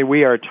 Unfortunately,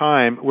 we're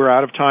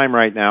out of time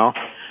right now.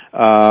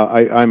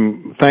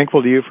 I'm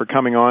thankful to you for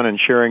coming on and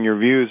sharing your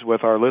views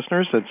with our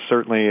listeners. It's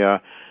certainly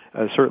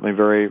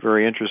very,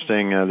 very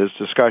interesting, this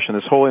discussion,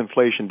 this whole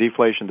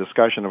inflation-deflation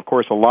discussion. Of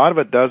course, a lot of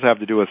it does have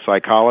to do with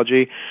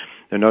psychology.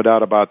 There's no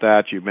doubt about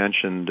that. You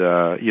mentioned,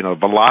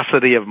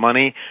 velocity of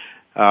money.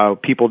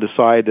 People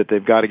decide that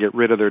they've got to get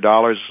rid of their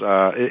dollars.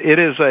 It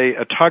is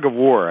a tug of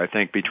war, I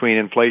think, between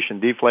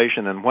inflation,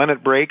 deflation, and when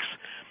it breaks,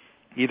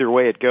 either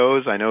way it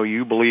goes. I know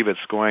you believe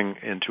it's going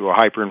into a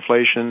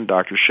hyperinflation.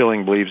 Dr.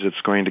 Schilling believes it's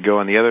going to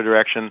go in the other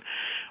direction.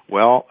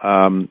 Well,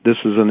 this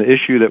is an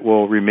issue that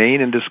will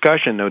remain in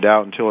discussion, no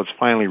doubt, until it's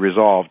finally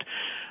resolved.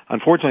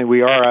 Unfortunately,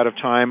 we are out of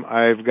time.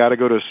 I've got to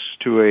go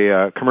to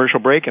a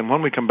commercial break, and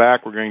when we come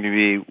back, we're going to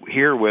be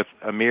here with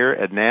Amir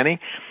Adnani.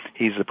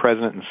 He's the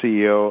president and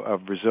CEO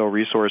of Brazil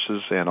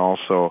Resources and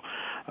also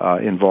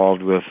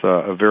involved with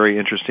a very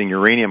interesting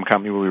uranium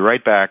company. We'll be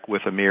right back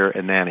with Amir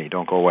Adnani.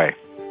 Don't go away.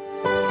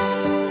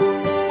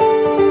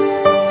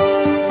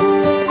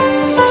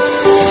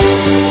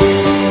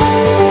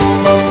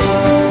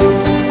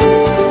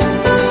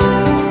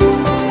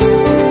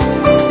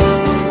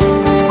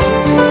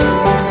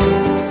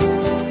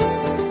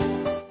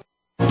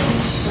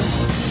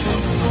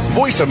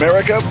 Voice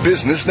America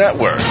Business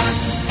Network,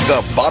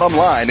 the bottom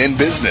line in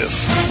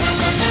business.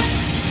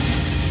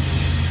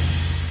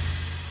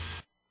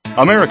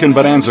 American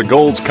Bonanza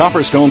Gold's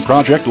Copperstone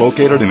project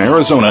located in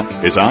Arizona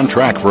is on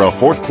track for a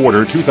fourth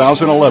quarter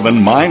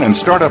 2011 mine and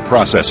startup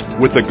process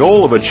with the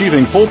goal of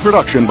achieving full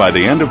production by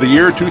the end of the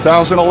year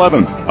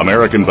 2011.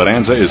 American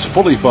Bonanza is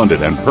fully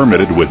funded and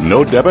permitted with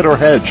no debit or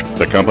hedge.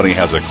 The company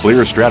has a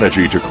clear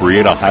strategy to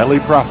create a highly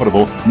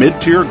profitable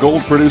mid-tier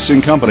gold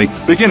producing company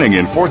beginning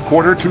in fourth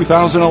quarter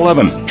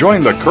 2011.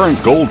 Join the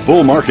current gold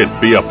bull market.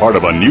 Be a part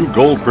of a new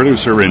gold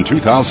producer in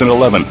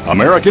 2011.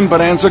 American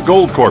Bonanza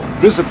Gold Corp.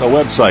 Visit the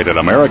website at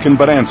AmericanBonanza.com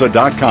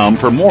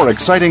for more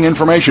exciting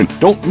information.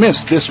 Don't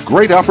miss this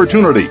great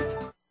opportunity.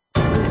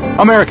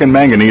 American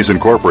Manganese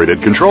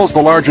Incorporated controls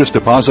the largest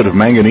deposit of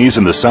manganese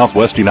in the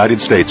southwest United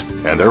States,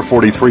 and their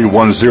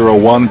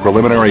 43101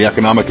 preliminary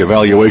economic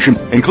evaluation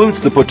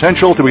includes the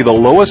potential to be the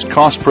lowest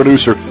cost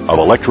producer of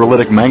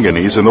electrolytic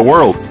manganese in the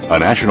world. A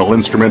National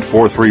Instrument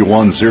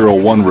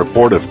 43101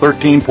 report of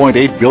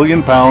 13.8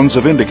 billion pounds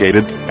of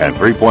indicated and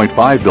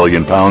 3.5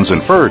 billion pounds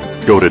inferred.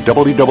 Go to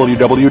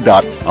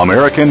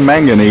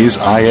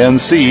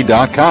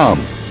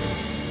www.AmericanManganeseInc.com.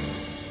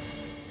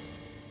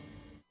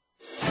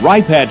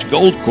 Rye-Patch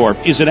Gold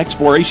Corp. is an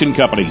exploration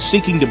company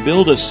seeking to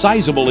build a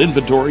sizable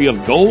inventory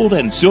of gold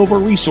and silver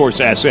resource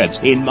assets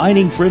in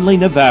mining-friendly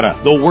Nevada,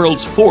 the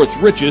world's fourth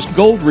richest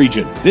gold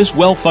region. This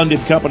well-funded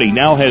company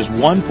now has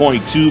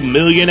 1.2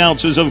 million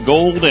ounces of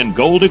gold and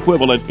gold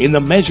equivalent in the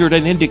measured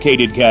and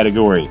indicated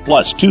category,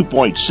 plus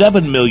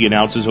 2.7 million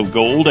ounces of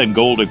gold and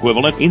gold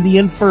equivalent in the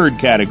inferred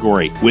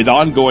category, with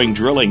ongoing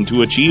drilling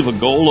to achieve a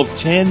goal of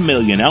 10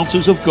 million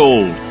ounces of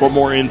gold. For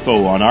more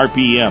info on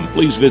RPM,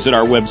 please visit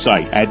our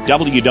website at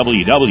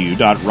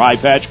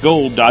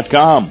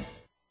www.ryepatchgold.com.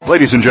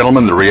 Ladies and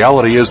gentlemen, the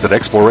reality is that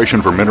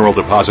exploration for mineral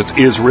deposits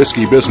is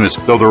risky business,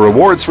 though the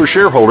rewards for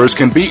shareholders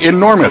can be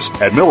enormous.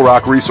 At Mill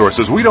Rock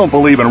Resources, we don't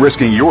believe in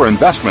risking your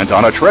investment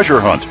on a treasure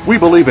hunt. We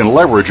believe in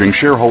leveraging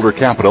shareholder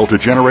capital to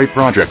generate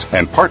projects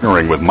and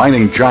partnering with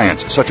mining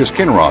giants such as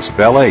Kinross,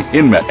 Vale,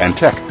 Inmet, and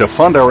Teck to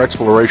fund our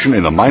exploration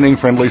in the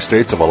mining-friendly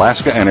states of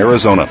Alaska and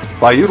Arizona.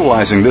 By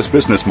utilizing this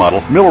business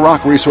model, Mill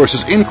Rock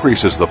Resources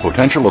increases the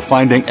potential of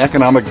finding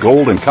economic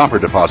gold and copper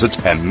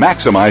deposits and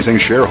maximizing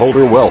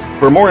shareholder wealth.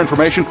 For more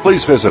information,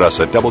 please visit us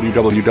at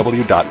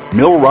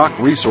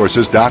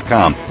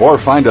www.millrockresources.com or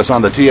find us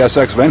on the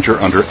TSX Venture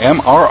under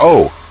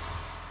MRO.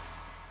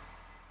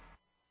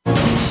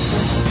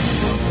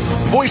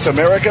 Voice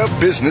America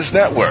Business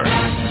Network,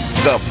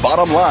 the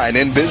bottom line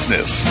in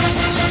business.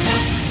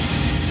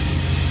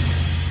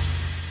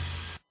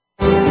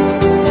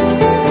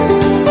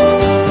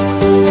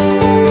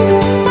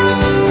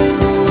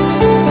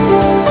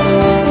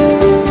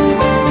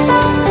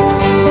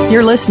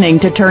 You're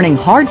listening to Turning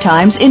Hard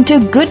Times into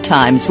Good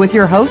Times with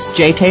your host,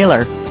 Jay Taylor.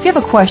 If you have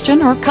a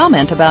question or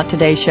comment about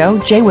today's show,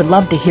 Jay would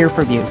love to hear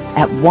from you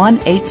at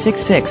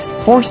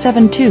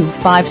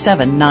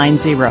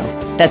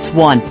 1-866-472-5790. That's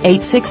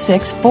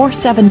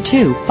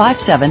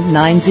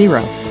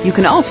 1-866-472-5790. You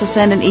can also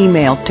send an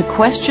email to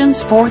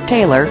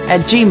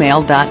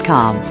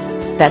questionsfortaylor@gmail.com.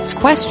 That's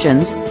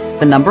questions,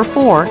 the number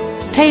 4,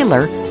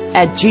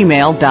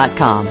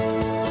 Taylor@gmail.com.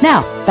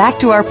 Now, back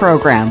to our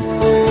program.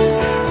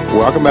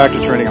 Welcome back to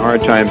Turning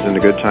Hard Times into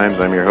Good Times.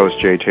 I'm your host,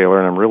 Jay Taylor,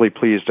 and I'm really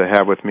pleased to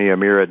have with me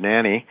Amir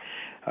Adnani.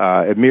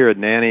 Amir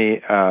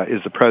Adnani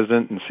is the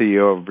president and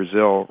CEO of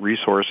Brazil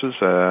Resources.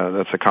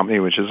 That's a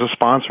company which is a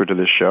sponsor to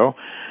this show.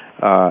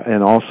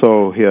 And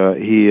also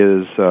he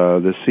is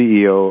the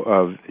CEO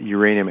of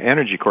Uranium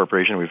Energy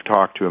Corporation. We've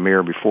talked to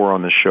Amir before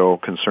on the show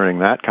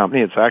concerning that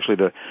company. It's actually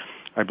the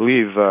I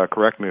believe,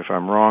 correct me if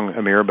I'm wrong,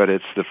 Amir, but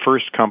it's the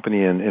first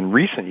company in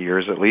recent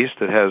years, at least,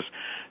 that has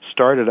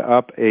started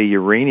up a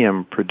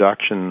uranium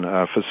production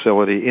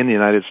facility in the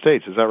United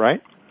States. Is that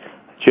right?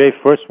 Jay,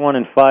 first one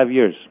in 5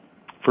 years.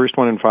 First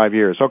one in 5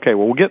 years. Okay,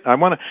 well, I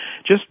want to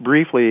just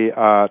briefly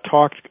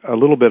talk a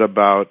little bit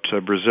about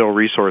Brazil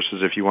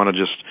Resources, if you want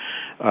to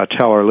just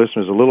tell our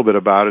listeners a little bit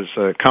about it. It's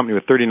a company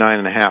with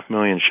 39.5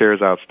 million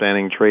shares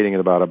outstanding, trading at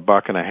about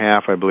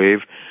 $1.50, I believe.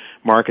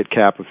 Market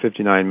cap of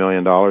 $59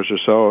 million or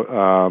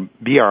so.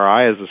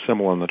 BRI is a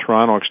symbol on the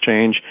Toronto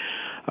Exchange.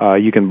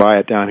 You can buy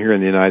it down here in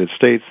the United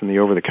States in the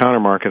over-the-counter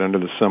market under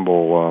the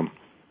symbol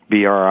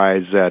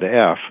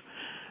BRIZF.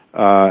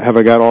 Have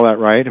I got all that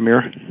right,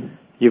 Amir?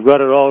 You've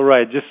got it all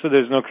right. Just so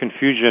there's no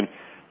confusion,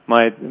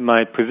 my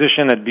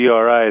position at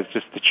BRI is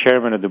just the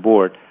chairman of the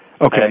board.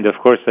 Okay. And of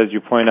course, as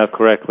you point out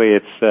correctly,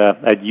 it's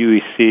at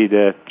UEC,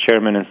 the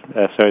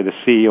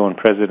CEO and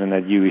president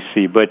at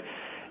UEC. But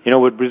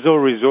with Brazil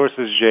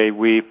Resources, Jay,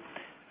 we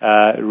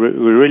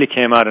really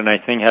came out and I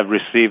think have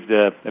received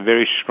a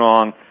very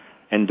strong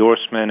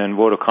endorsement and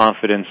vote of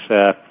confidence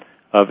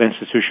of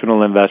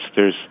institutional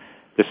investors.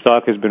 The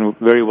stock has been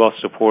very well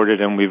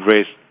supported, and we've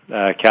raised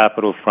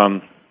capital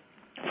from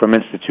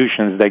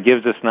institutions that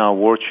gives us now a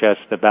war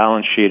chest, a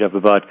balance sheet of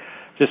about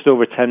just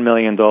over $10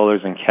 million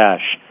in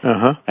cash.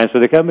 Uh-huh. And so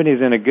the company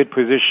is in a good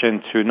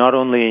position to not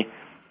only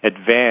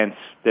advance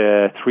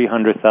the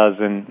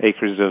 300,000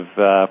 acres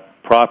of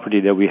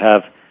property that we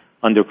have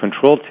under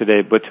control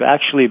today, but to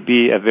actually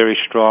be a very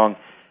strong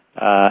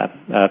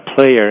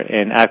player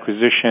in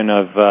acquisition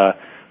of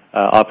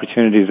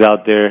opportunities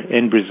out there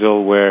in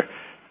Brazil, where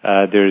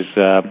there's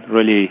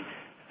really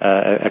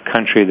a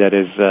country that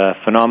is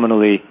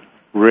phenomenally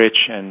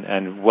rich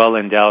and well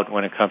endowed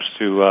when it comes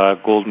to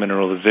gold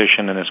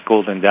mineralization, and its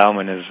gold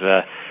endowment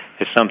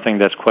is something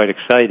that's quite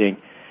exciting.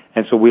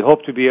 And so we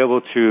hope to be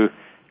able to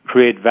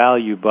create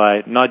value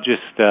by not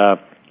just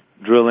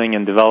drilling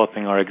and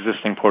developing our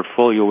existing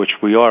portfolio, which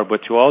we are,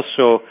 but to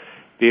also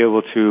be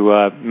able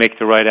to make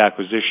the right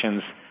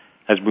acquisitions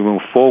as we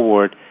move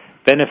forward,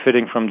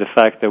 benefiting from the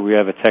fact that we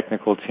have a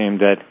technical team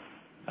that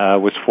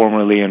was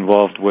formerly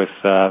involved with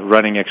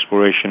running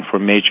exploration for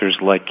majors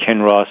like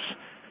Kinross.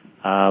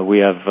 We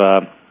have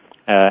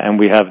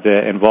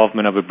the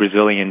involvement of a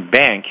Brazilian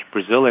bank,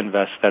 Brazil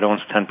Invest, that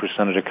owns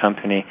 10% of the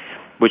company,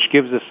 which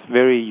gives us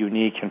very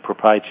unique and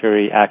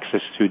proprietary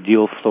access to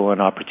deal flow and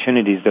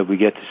opportunities that we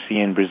get to see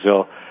in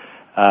Brazil,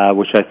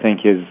 which I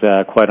think is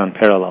quite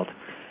unparalleled.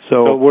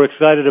 So we're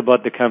excited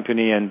about the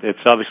company, and it's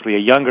obviously a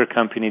younger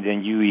company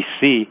than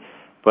UEC,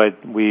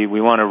 but we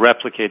want to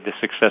replicate the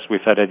success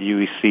we've had at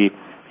UEC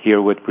here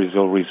with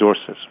Brazil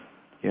Resources.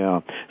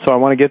 Yeah. So I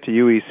want to get to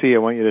UEC. I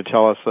want you to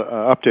tell us,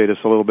 update us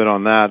a little bit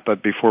on that.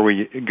 But before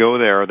we go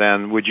there,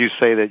 then, would you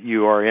say that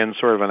you are in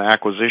sort of an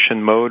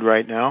acquisition mode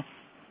right now?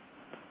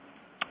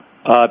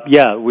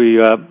 Yeah, we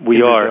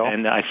are,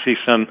 and I see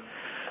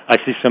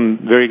some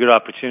very good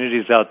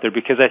opportunities out there,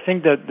 because I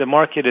think that the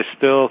market is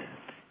still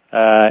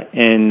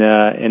in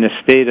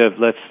a state of,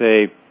 let's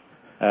say,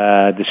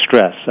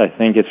 distress. I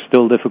think it's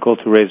still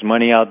difficult to raise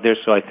money out there.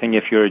 So I think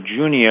if you're a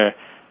junior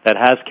that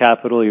has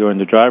capital, you're in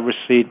the driver's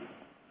seat,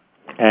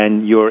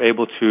 and you're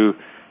able to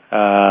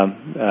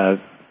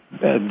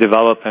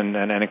develop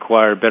and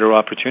acquire better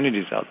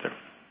opportunities out there.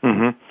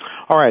 Mm-hmm.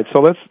 All right,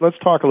 so let's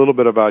talk a little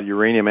bit about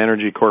Uranium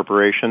Energy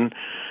Corporation.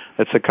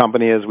 It's a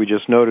company, as we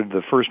just noted,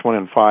 the first one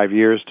in 5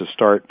 years to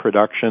start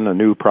production, a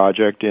new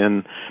project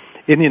in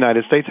the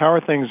United States. How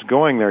are things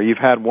going there? You've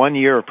had 1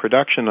 year of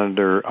production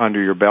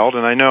under your belt,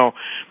 and I know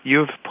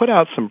you've put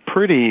out some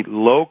pretty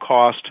low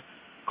cost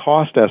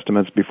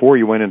estimates before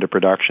you went into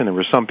production. There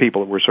were some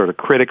people that were sort of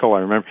critical.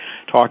 I remember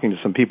talking to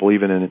some people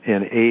even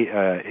in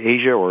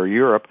Asia or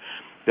Europe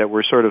that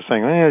were sort of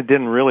saying,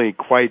 didn't really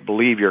quite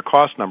believe your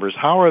cost numbers.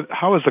 How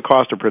is the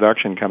cost of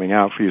production coming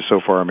out for you so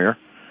far, Amir?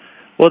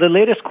 Well, the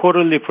latest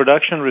quarterly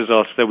production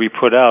results that we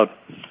put out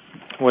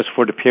was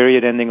for the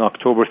period ending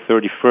October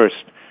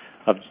 31st,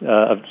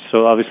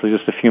 so obviously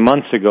just a few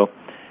months ago.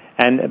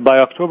 And by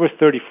October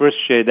 31st,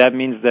 Jay, that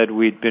means that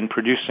we'd been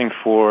producing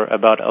for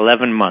about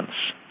 11 months.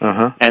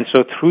 Uh-huh. And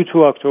so through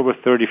to October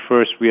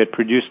 31st, we had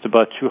produced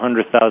about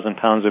 200,000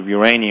 pounds of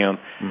uranium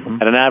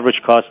at an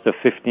average cost of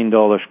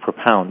 $15 per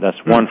pound. That's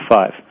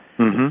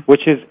 1.5,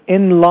 which is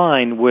in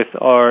line with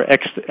our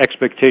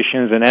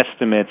expectations and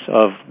estimates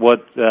of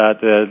what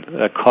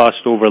the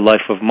cost over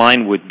life of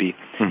mine would be.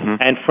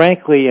 And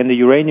frankly, in the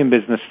uranium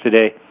business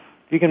today,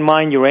 you can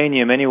mine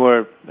uranium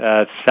anywhere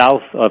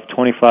south of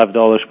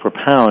 $25 per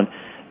pound.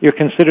 You're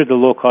considered a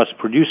low-cost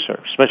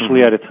producer,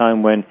 especially at a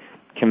time when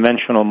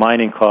conventional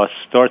mining cost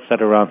starts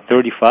at around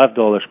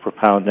 $35 per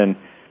pound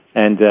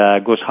and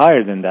goes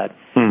higher than that.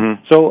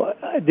 So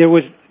there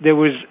was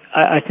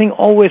I think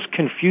always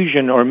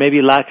confusion or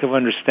maybe lack of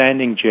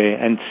understanding, Jay,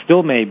 and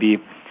still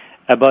maybe,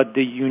 about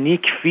the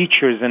unique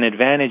features and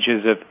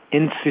advantages of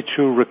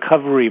in-situ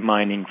recovery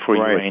mining for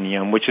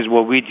uranium, which is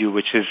what we do,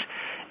 which is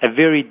a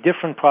very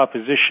different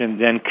proposition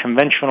than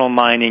conventional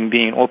mining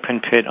being open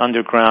pit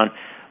underground,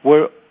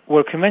 where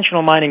where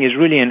conventional mining is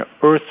really an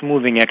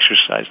earth-moving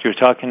exercise. You're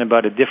talking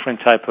about a different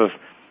type of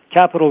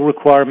capital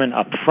requirement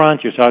up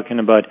front. You're talking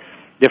about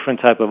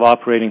different type of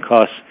operating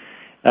costs.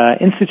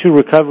 In-situ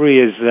recovery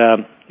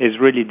is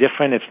really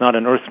different. It's not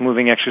an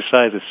earth-moving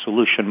exercise. It's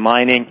solution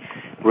mining,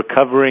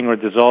 recovering or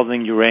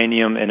dissolving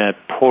uranium in a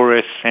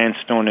porous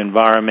sandstone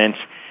environment.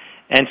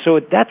 And so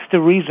that's the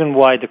reason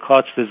why the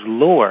cost is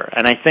lower.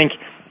 And I think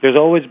there's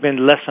always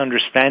been less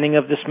understanding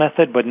of this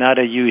method, but now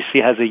that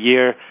UEC has a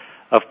year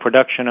of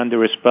production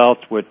under its belt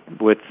with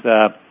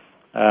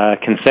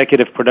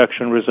consecutive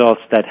production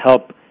results that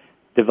help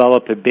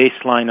develop a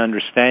baseline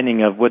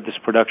understanding of what this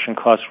production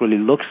cost really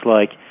looks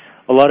like,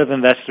 a lot of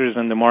investors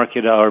in the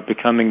market are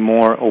becoming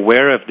more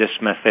aware of this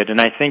method.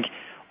 And I think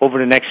over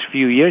the next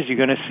few years, you're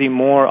going to see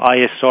more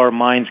ISR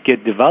mines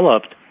get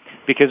developed,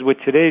 because with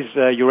today's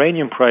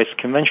uranium price,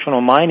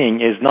 conventional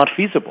mining is not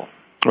feasible.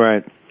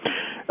 Right.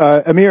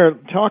 Amir,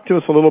 talk to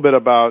us a little bit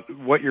about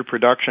what your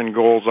production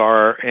goals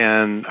are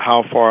and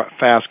how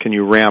fast can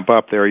you ramp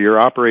up there. Your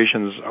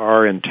operations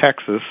are in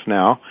Texas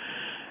now.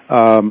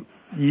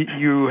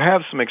 You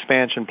have some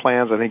expansion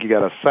plans. I think you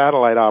got a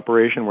satellite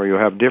operation where you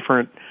have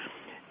different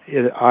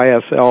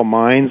ISL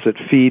mines that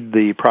feed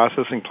the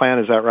processing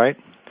plant. Is that right?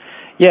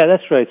 Yeah,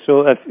 that's right.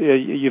 So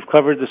you've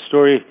covered the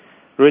story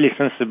really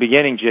since the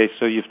beginning, Jay.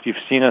 So you've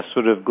seen us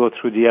sort of go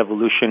through the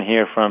evolution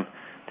here from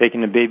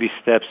taking the baby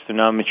steps to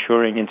now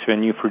maturing into a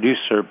new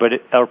producer.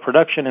 But our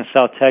production in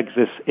South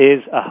Texas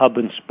is a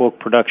hub-and-spoke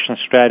production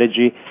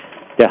strategy.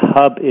 The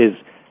hub is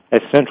a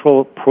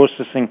central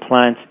processing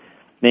plant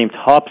named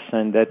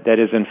Hobson that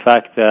is, in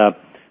fact,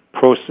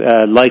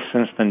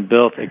 licensed and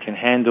built. It can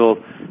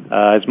handle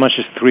as much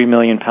as 3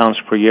 million pounds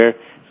per year.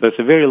 So it's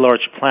a very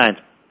large plant.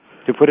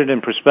 To put it in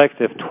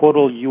perspective,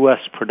 total U.S.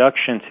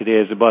 production today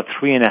is about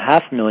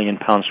 3.5 million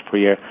pounds per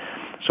year.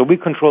 So we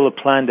control a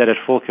plant that at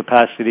full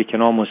capacity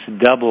can almost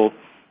double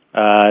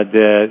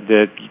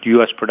the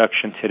U.S.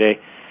 production today.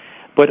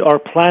 But our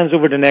plans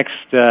over the next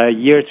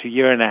year to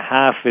year and a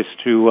half is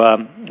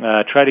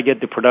to try to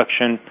get the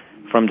production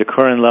from the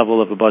current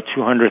level of about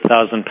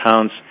 200,000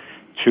 pounds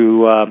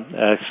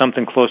to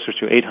something closer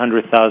to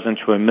 800,000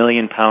 to 1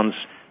 million pounds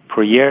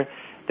per year.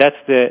 That's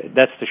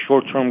the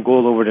short-term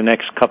goal over the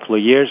next couple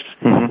of years.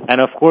 Mm-hmm.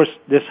 And of course,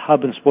 this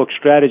hub-and-spoke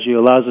strategy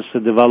allows us to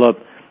develop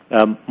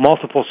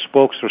multiple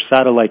spokes or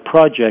satellite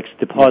projects,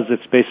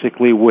 deposits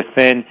basically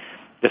within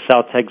the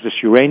South Texas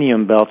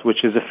uranium belt,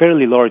 which is a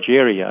fairly large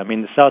area. I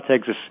mean, the South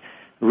Texas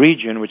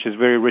region, which is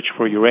very rich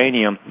for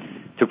uranium,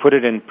 to put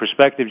it in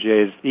perspective,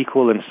 Jay, is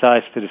equal in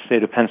size to the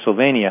state of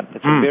Pennsylvania.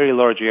 It's a very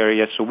large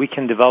area, so we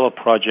can develop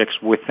projects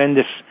within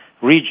this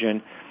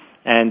region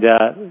and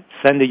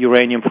send the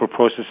uranium for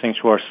processing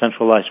to our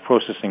centralized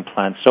processing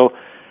plant. So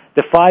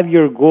the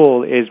 5-year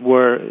goal is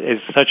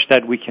such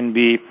that we can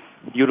be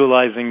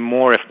utilizing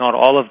more, if not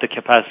all of the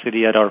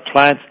capacity at our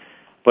plant,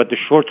 but the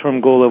short-term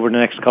goal over the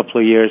next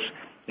couple of years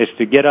is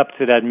to get up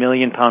to that 1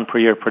 million pound per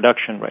year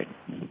production rate.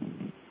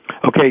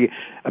 Okay,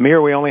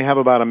 Amir, we only have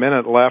about a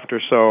minute left or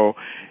so.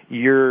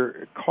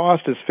 Your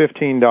cost is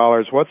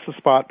 $15. What's the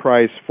spot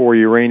price for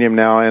uranium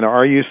now, and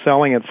are you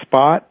selling at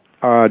spot?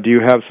 Do you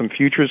have some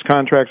futures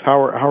contracts?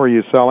 How are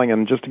you selling?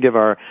 And just to give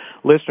our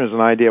listeners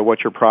an idea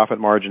what your profit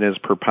margin is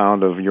per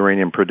pound of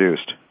uranium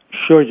produced.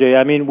 Sure, Jay.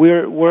 I mean,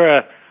 we're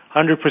a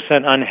 100%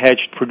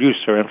 unhedged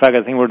producer. In fact,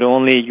 I think we're the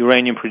only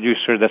uranium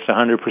producer that's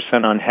 100%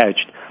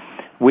 unhedged.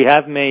 We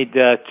have made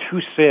 2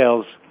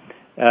 sales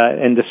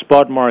in the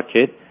spot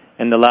market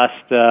in the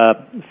last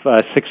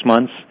 6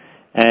 months,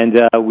 and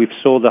we've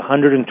sold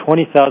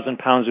 120,000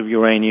 pounds of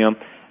uranium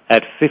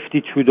at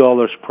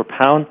 $52 per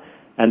pound,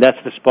 and that's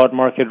the spot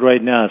market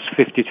right now. It's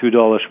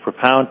 $52 per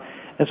pound.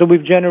 And so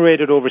we've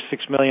generated over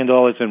 $6 million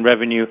in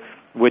revenue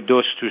with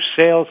those 2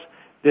 sales.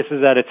 This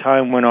is at a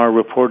time when our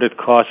reported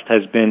cost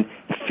has been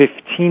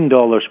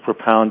 $15 per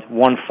pound,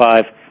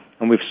 1.5,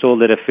 and we've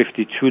sold it at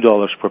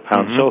 $52 per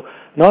pound. Mm-hmm. So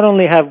not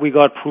only have we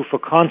got proof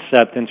of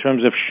concept in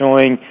terms of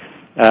showing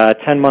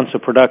 10 months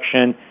of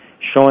production,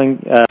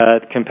 showing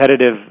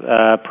competitive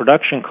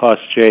production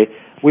costs, Jay,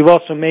 we've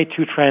also made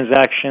 2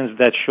 transactions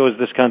that shows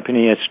this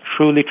company has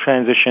truly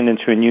transitioned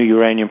into a new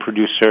uranium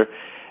producer,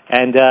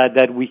 and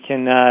that we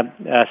can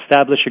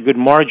establish a good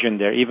margin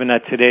there, even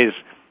at today's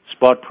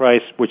spot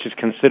price, which is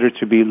considered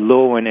to be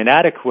low and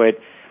inadequate.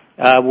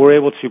 We're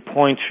able to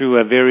point to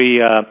a very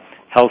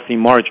healthy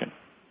margin.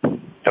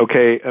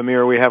 Okay,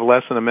 Amir, we have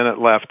less than a minute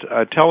left.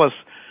 Tell us,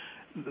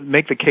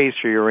 make the case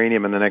for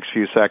uranium in the next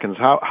few seconds.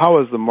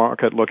 How is the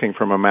market looking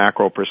from a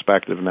macro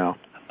perspective now?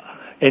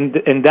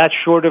 In that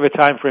short of a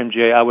time frame,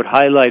 Jay, I would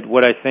highlight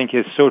what I think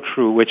is so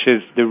true, which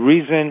is the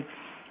reason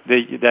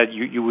that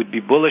you would be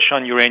bullish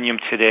on uranium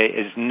today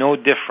is no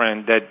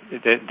different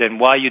than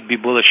why you'd be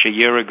bullish a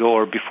year ago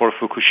or before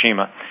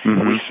Fukushima.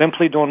 Mm-hmm. We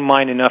simply don't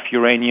mine enough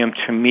uranium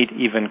to meet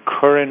even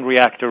current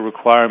reactor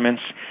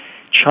requirements.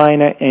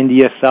 China,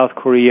 India, South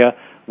Korea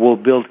will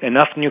build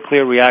enough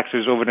nuclear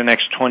reactors over the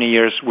next 20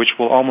 years, which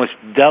will almost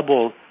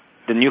double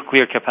the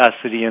nuclear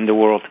capacity in the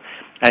world.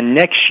 And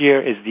next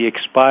year is the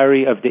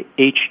expiry of the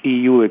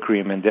HEU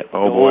agreement, the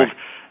old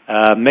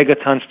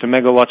megatons to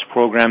megawatts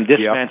program,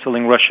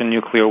 dismantling Russian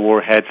nuclear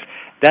warheads.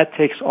 That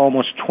takes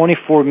almost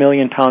 24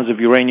 million pounds of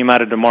uranium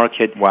out of the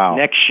market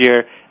next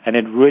year, and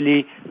it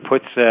really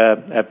puts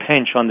a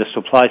pinch on the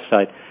supply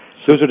side.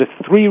 Those are the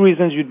three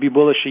reasons you'd be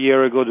bullish a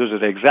year ago. Those are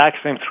the exact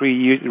same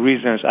three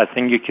reasons I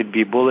think you could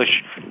be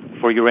bullish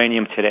for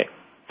uranium today.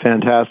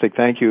 Fantastic.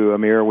 Thank you,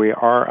 Amir. We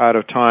are out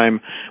of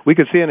time. We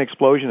could see an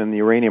explosion in the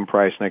uranium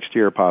price next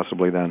year,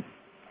 possibly then,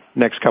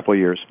 next couple of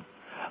years.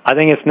 I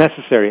think it's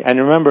necessary. And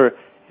remember,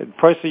 the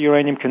price of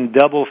uranium can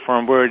double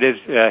from where it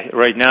is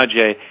right now,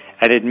 Jay,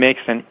 and it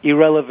makes an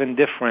irrelevant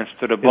difference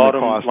to the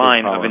bottom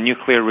line of a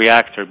nuclear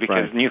reactor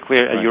because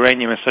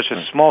uranium is such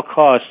a small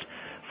cost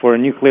for a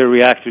nuclear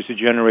reactor to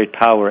generate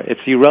power.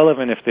 It's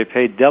irrelevant if they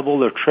pay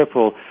double or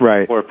triple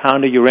for a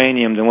pound of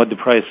uranium than what the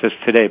price is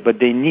today. But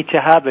they need to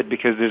have it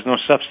because there's no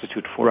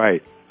substitute for it.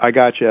 Right. I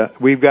got you.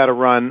 We've got to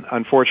run.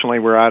 Unfortunately,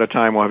 we're out of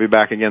time. We'll have you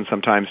back again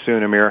sometime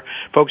soon, Amir.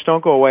 Folks,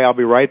 don't go away. I'll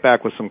be right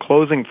back with some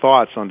closing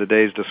thoughts on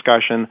today's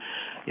discussion,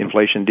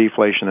 inflation,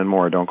 deflation, and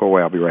more. Don't go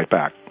away. I'll be right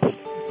back.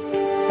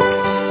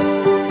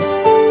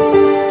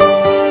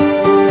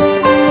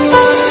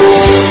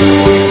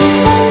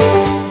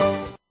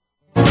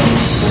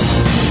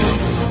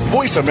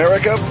 Voice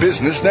America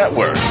Business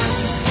Network,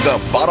 the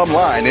bottom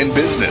line in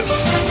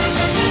business.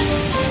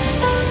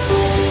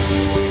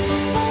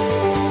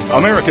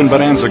 American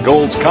Bonanza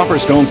Gold's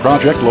Copperstone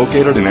project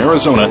located in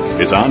Arizona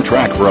is on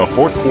track for a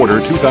fourth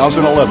quarter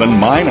 2011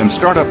 mine and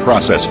startup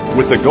process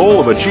with the goal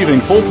of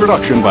achieving full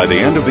production by the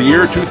end of the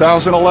year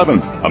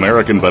 2011.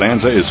 American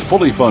Bonanza is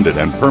fully funded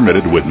and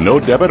permitted with no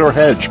debit or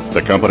hedge.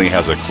 The company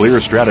has a clear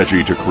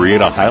strategy to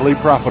create a highly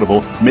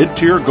profitable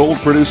mid-tier gold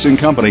producing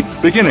company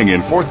beginning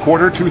in fourth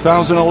quarter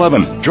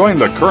 2011. Join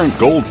the current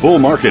gold bull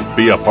market.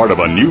 Be a part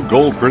of a new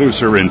gold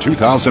producer in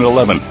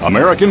 2011.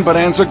 American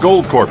Bonanza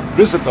Gold Corp.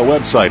 Visit the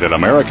website at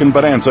AmericanBonanza.com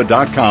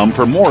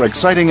for more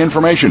exciting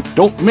information.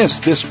 Don't miss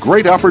this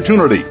great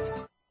opportunity.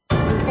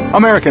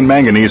 American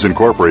Manganese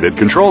Incorporated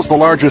controls the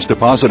largest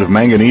deposit of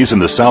manganese in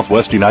the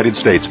southwest United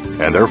States,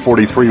 and their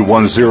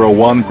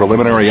 43101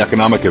 preliminary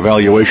economic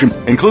evaluation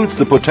includes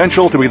the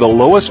potential to be the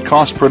lowest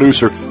cost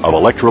producer of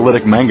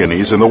electrolytic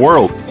manganese in the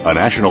world. A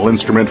National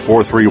Instrument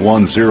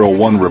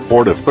 43101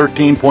 report of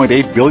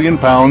 13.8 billion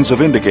pounds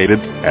of indicated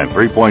and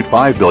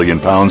 3.5 billion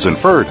pounds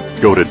inferred.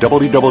 Go to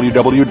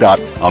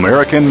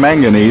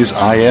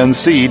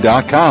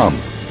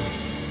www.AmericanManganeseInc.com.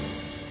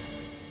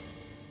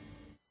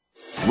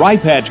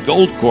 Rypatch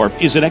Gold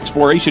Corp is an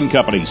exploration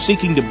company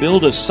seeking to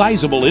build a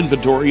sizable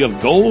inventory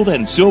of gold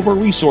and silver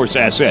resource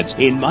assets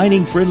in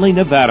mining-friendly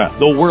Nevada,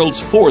 the world's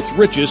fourth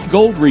richest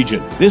gold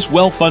region. This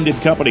well-funded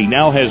company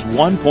now has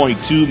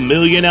 1.2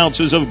 million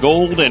ounces of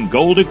gold and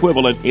gold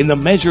equivalent in the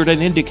measured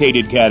and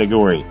indicated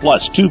category,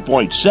 plus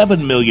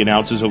 2.7 million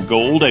ounces of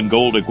gold and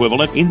gold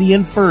equivalent in the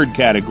inferred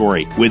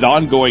category, with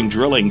ongoing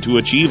drilling to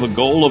achieve a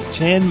goal of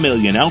 10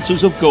 million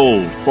ounces of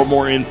gold. For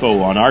more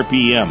info on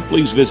RPM,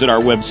 please visit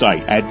our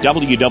website at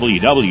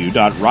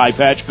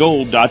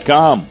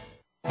www.rypatchgold.com.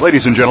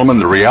 Ladies and gentlemen,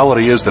 the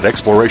reality is that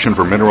exploration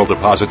for mineral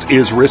deposits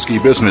is risky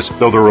business,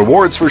 though the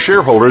rewards for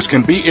shareholders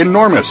can be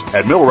enormous.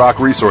 At Mill Rock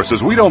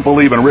Resources, we don't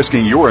believe in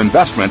risking your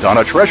investment on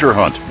a treasure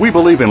hunt. We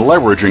believe in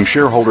leveraging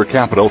shareholder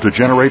capital to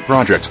generate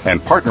projects and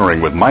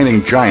partnering with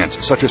mining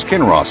giants such as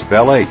Kinross,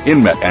 Vale,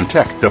 Inmet, and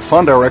Teck to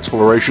fund our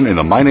exploration in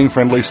the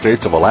mining-friendly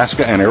states of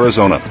Alaska and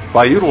Arizona.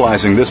 By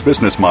utilizing this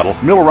business model,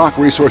 Mill Rock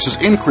Resources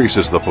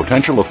increases the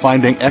potential of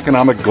finding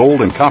economic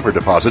gold and copper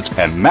deposits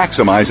and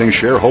maximizing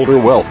shareholder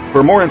wealth.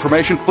 For more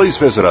information, please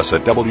visit us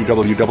at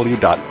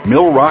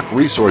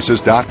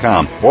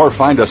www.millrockresources.com or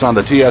find us on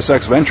the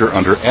TSX Venture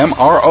under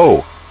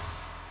MRO.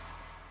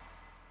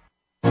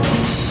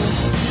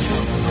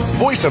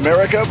 Voice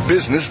America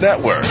Business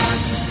Network,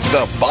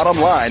 the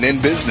bottom line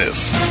in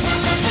business.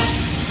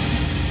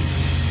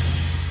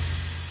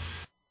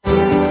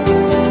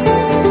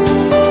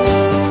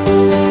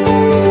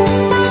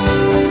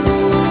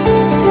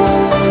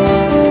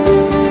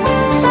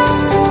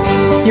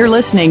 You're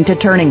listening to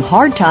Turning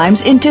Hard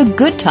Times into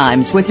Good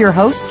Times with your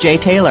host, Jay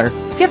Taylor.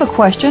 If you have a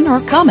question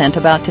or comment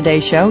about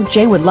today's show,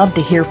 Jay would love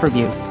to hear from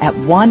you at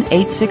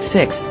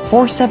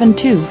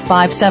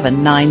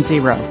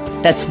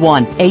 1-866-472-5790. That's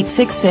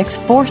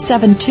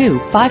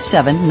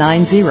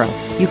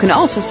 1-866-472-5790. You can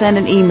also send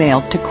an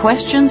email to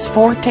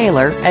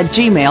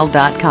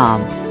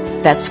questionsfortaylor@gmail.com.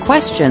 That's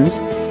questions,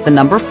 the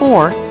number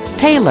 4,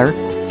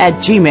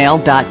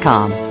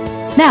 Taylor@gmail.com.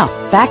 Now,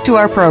 back to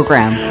our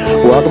program.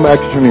 Welcome back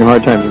to Turning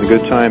Hard Times into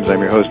Good Times.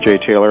 I'm your host, Jay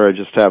Taylor. I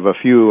just have a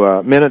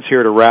few minutes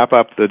here to wrap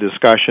up the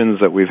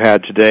discussions that we've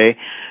had today.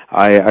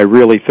 I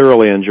really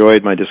thoroughly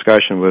enjoyed my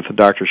discussion with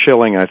Dr.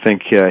 Schilling. I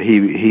think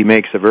he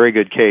makes a very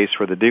good case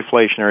for the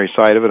deflationary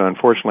side of it.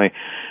 Unfortunately,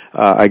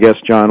 I guess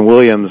John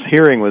Williams'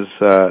 hearing was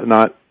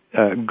not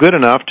good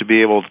enough to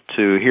be able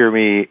to hear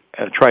me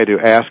try to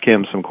ask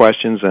him some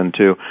questions and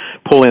to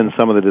pull in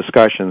some of the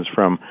discussions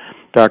from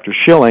Dr.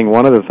 Schilling,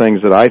 one of the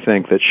things that I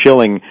think that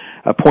Schilling,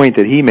 a point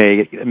that he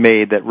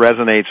made that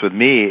resonates with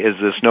me is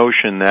this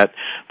notion that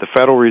the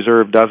Federal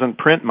Reserve doesn't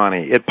print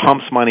money. It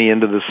pumps money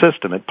into the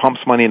system. It pumps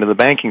money into the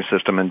banking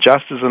system. And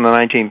just as in the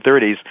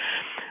 1930s,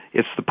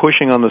 it's the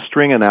pushing on the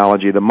string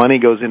analogy. The money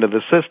goes into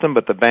the system,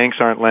 but the banks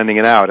aren't lending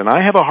it out. And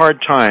I have a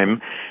hard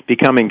time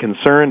becoming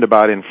concerned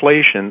about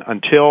inflation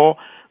until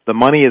the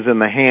money is in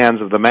the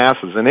hands of the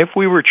masses. And if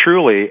we were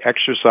truly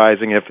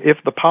exercising,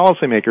 if the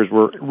policymakers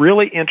were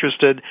really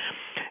interested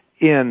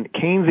in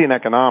Keynesian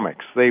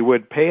economics, they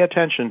would pay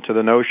attention to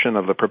the notion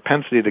of the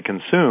propensity to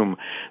consume.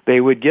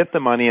 They would get the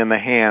money in the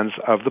hands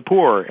of the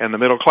poor and the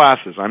middle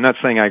classes. I'm not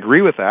saying I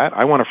agree with that.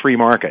 I want a free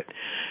market.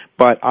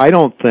 But I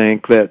don't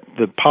think that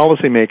the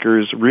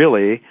policymakers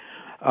really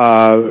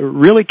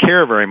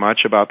care very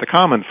much about the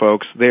common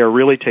folks. They are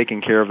really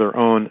taking care of their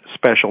own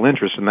special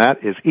interests, and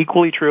that is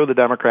equally true of the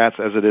Democrats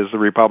as it is the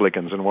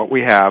Republicans. And what we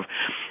have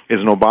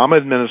is an Obama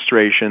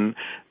administration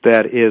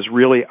that is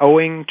really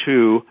owing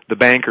to the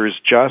bankers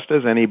just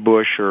as any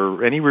Bush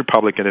or any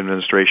Republican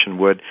administration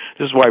would.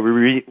 This is why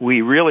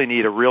we really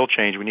need a real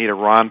change. We need a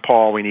Ron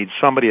Paul. We need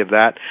somebody of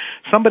that,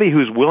 somebody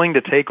who's willing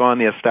to take on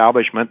the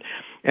establishment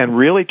and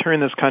really turn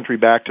this country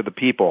back to the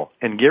people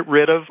and get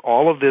rid of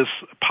all of these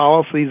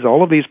policies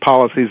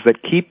that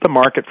keep the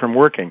market from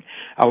working.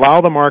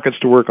 Allow the markets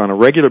to work on a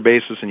regular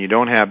basis, and you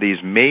don't have these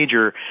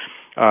major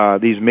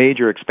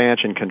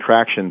expansion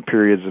contraction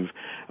periods of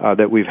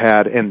that we've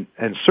had, and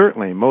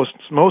certainly most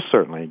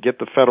certainly get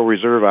the Federal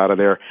Reserve out of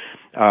there,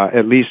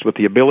 at least with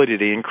the ability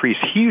to increase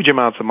huge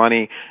amounts of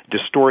money,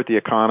 distort the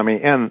economy,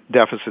 and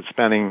deficit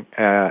spending,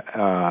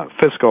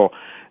 fiscal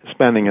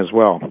spending as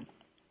well.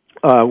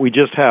 We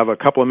just have a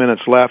couple of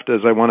minutes left.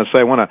 As I want to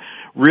say, I'm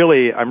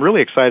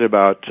really excited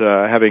about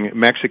having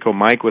Mexico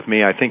Mike with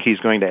me. I think he's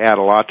going to add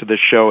a lot to this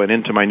show and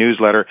into my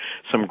newsletter.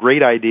 Some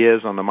great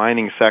ideas on the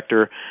mining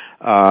sector.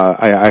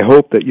 I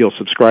hope that you'll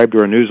subscribe to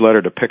our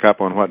newsletter to pick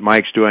up on what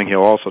Mike's doing.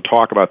 He'll also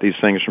talk about these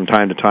things from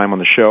time to time on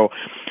the show.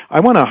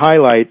 I want to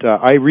highlight,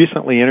 I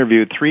recently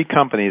interviewed 3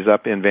 companies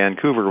up in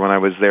Vancouver when I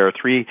was there,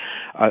 3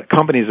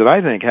 companies that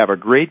I think have a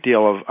great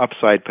deal of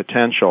upside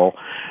potential.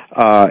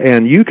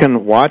 And you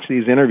can watch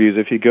these interviews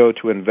if you go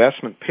to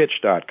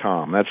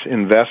investmentpitch.com. That's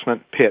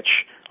investmentpitch,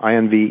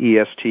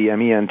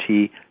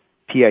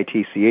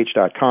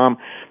 investmentpitch.com.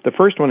 The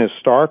first one is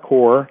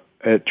Starcore.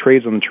 It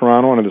trades on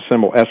Toronto under the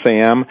symbol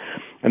SAM.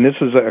 And this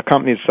is a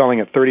company that's selling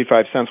at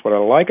 35 cents. What I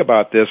like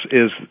about this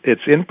is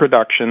it's in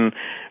production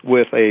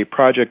with a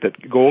project that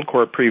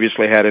Goldcorp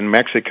previously had in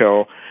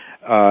Mexico.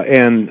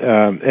 And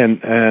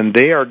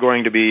they are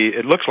going to be,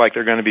 it looks like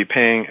they're going to be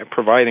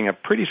providing a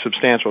pretty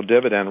substantial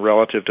dividend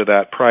relative to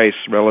that price,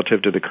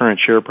 relative to the current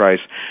share price,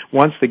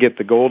 once they get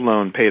the gold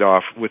loan paid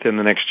off within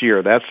the next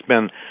year. That's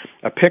been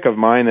a pick of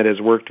mine that has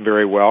worked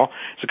very well.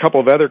 There's a couple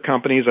of other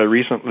companies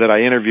that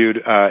I interviewed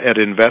at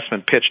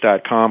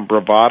investmentpitch.com.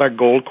 Bravada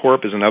Gold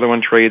Corp is another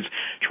one, trades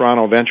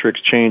Toronto Venture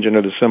Exchange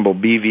under the symbol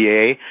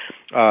BVA.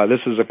 This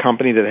is a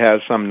company that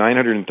has some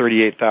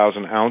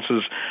 938,000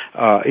 ounces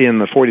in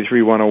the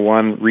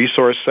 43101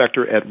 resource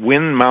sector at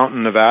Wind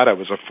Mountain, Nevada. It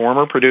was a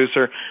former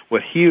producer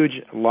with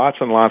lots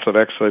and lots of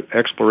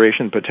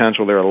exploration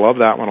potential there. I love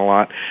that one a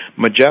lot.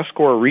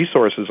 Majescor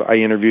Resources I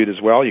interviewed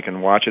as well. You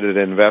can watch it at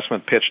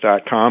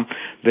investmentpitch.com.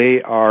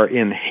 They are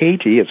in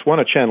Haiti. It's one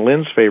of Chen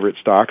Lin's favorite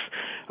stocks.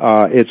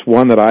 It's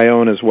one that I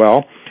own as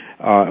well.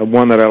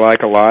 One that I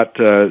like a lot.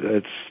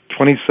 It's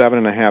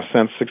 27.5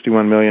 cents,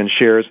 61 million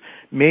shares.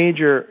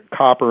 Major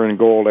copper and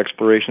gold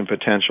exploration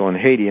potential in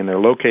Haiti, and they're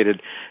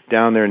located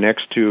down there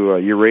next to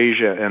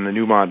Eurasia and the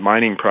Newmont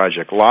mining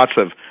project. Lots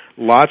of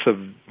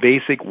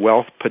basic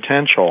wealth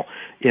potential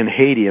in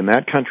Haiti, and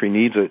that country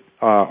needs it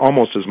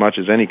almost as much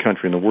as any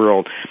country in the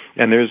world.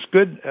 And there's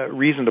good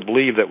reason to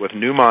believe that with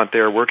Newmont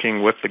there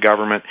working with the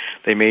government,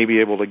 they may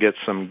be able to get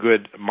some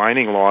good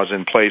mining laws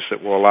in place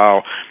that will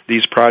allow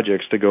these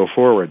projects to go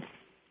forward.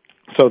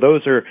 So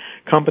those are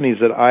companies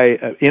that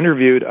I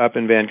interviewed up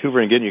in Vancouver.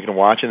 And again, you can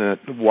watch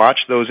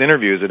those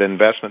interviews at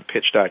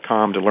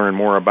investmentpitch.com to learn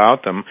more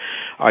about them.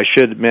 I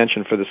should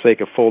mention, for the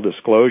sake of full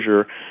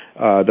disclosure,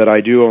 that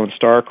I do own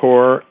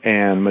Starcore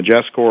and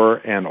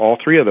Majescor, and all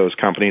 3 of those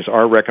companies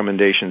are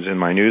recommendations in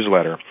my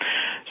newsletter.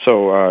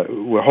 So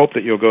we hope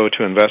that you'll go to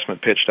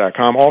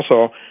investmentpitch.com.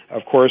 Also,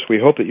 of course, we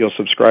hope that you'll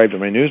subscribe to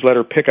my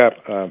newsletter, pick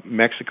up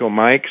Mexico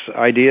Mike's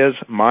ideas,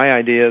 my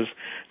ideas,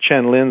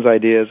 Chen Lin's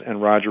ideas,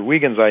 and Roger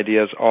Wiegand's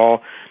ideas,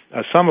 all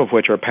some of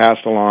which are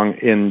passed along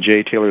in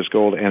Jay Taylor's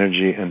Gold,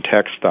 Energy, and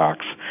Tech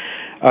Stocks.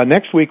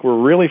 Next week,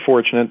 we're really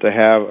fortunate to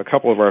have a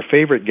couple of our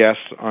favorite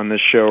guests on this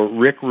show.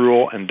 Rick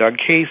Rule and Doug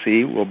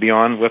Casey will be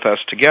on with us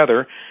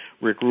together.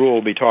 Rick Rule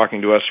will be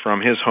talking to us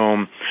from his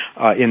home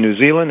in New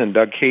Zealand, and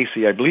Doug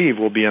Casey, I believe,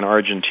 will be in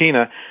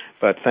Argentina.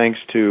 But thanks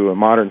to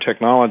modern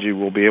technology,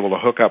 we'll be able to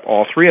hook up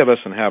all three of us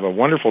and have a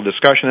wonderful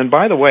discussion. And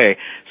by the way,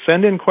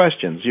 send in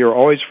questions. You're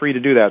always free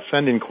to do that.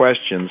 Send in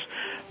questions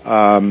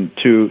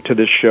to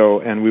this show,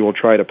 and we will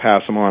try to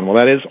pass them on. Well,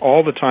 that is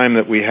all the time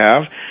that we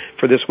have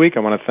for this week. I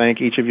want to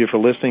thank each of you for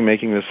listening,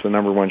 making this the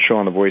 #1 show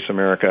on the Voice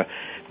America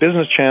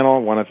Business Channel. I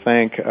want to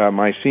thank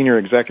my senior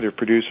executive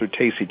producer,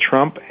 Tacey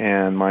Trump,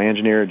 and my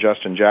engineer,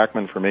 Justin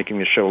Jackman, for making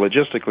the show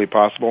logistically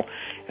possible.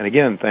 And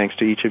again, thanks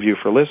to each of you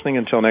for listening.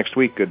 Until next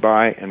week,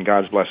 goodbye, and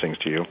God's blessings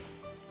to you.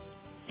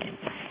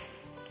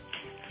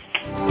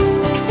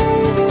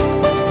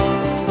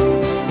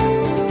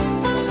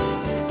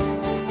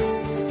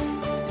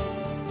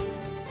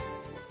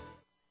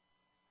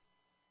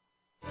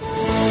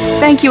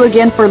 Thank you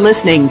again for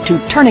listening to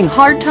Turning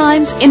Hard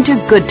Times into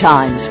Good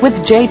Times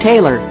with Jay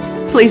Taylor.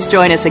 Please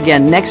join us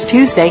again next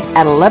Tuesday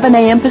at 11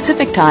 a.m.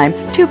 Pacific Time,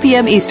 2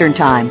 p.m. Eastern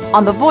Time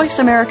on the Voice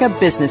America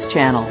Business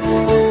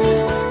Channel.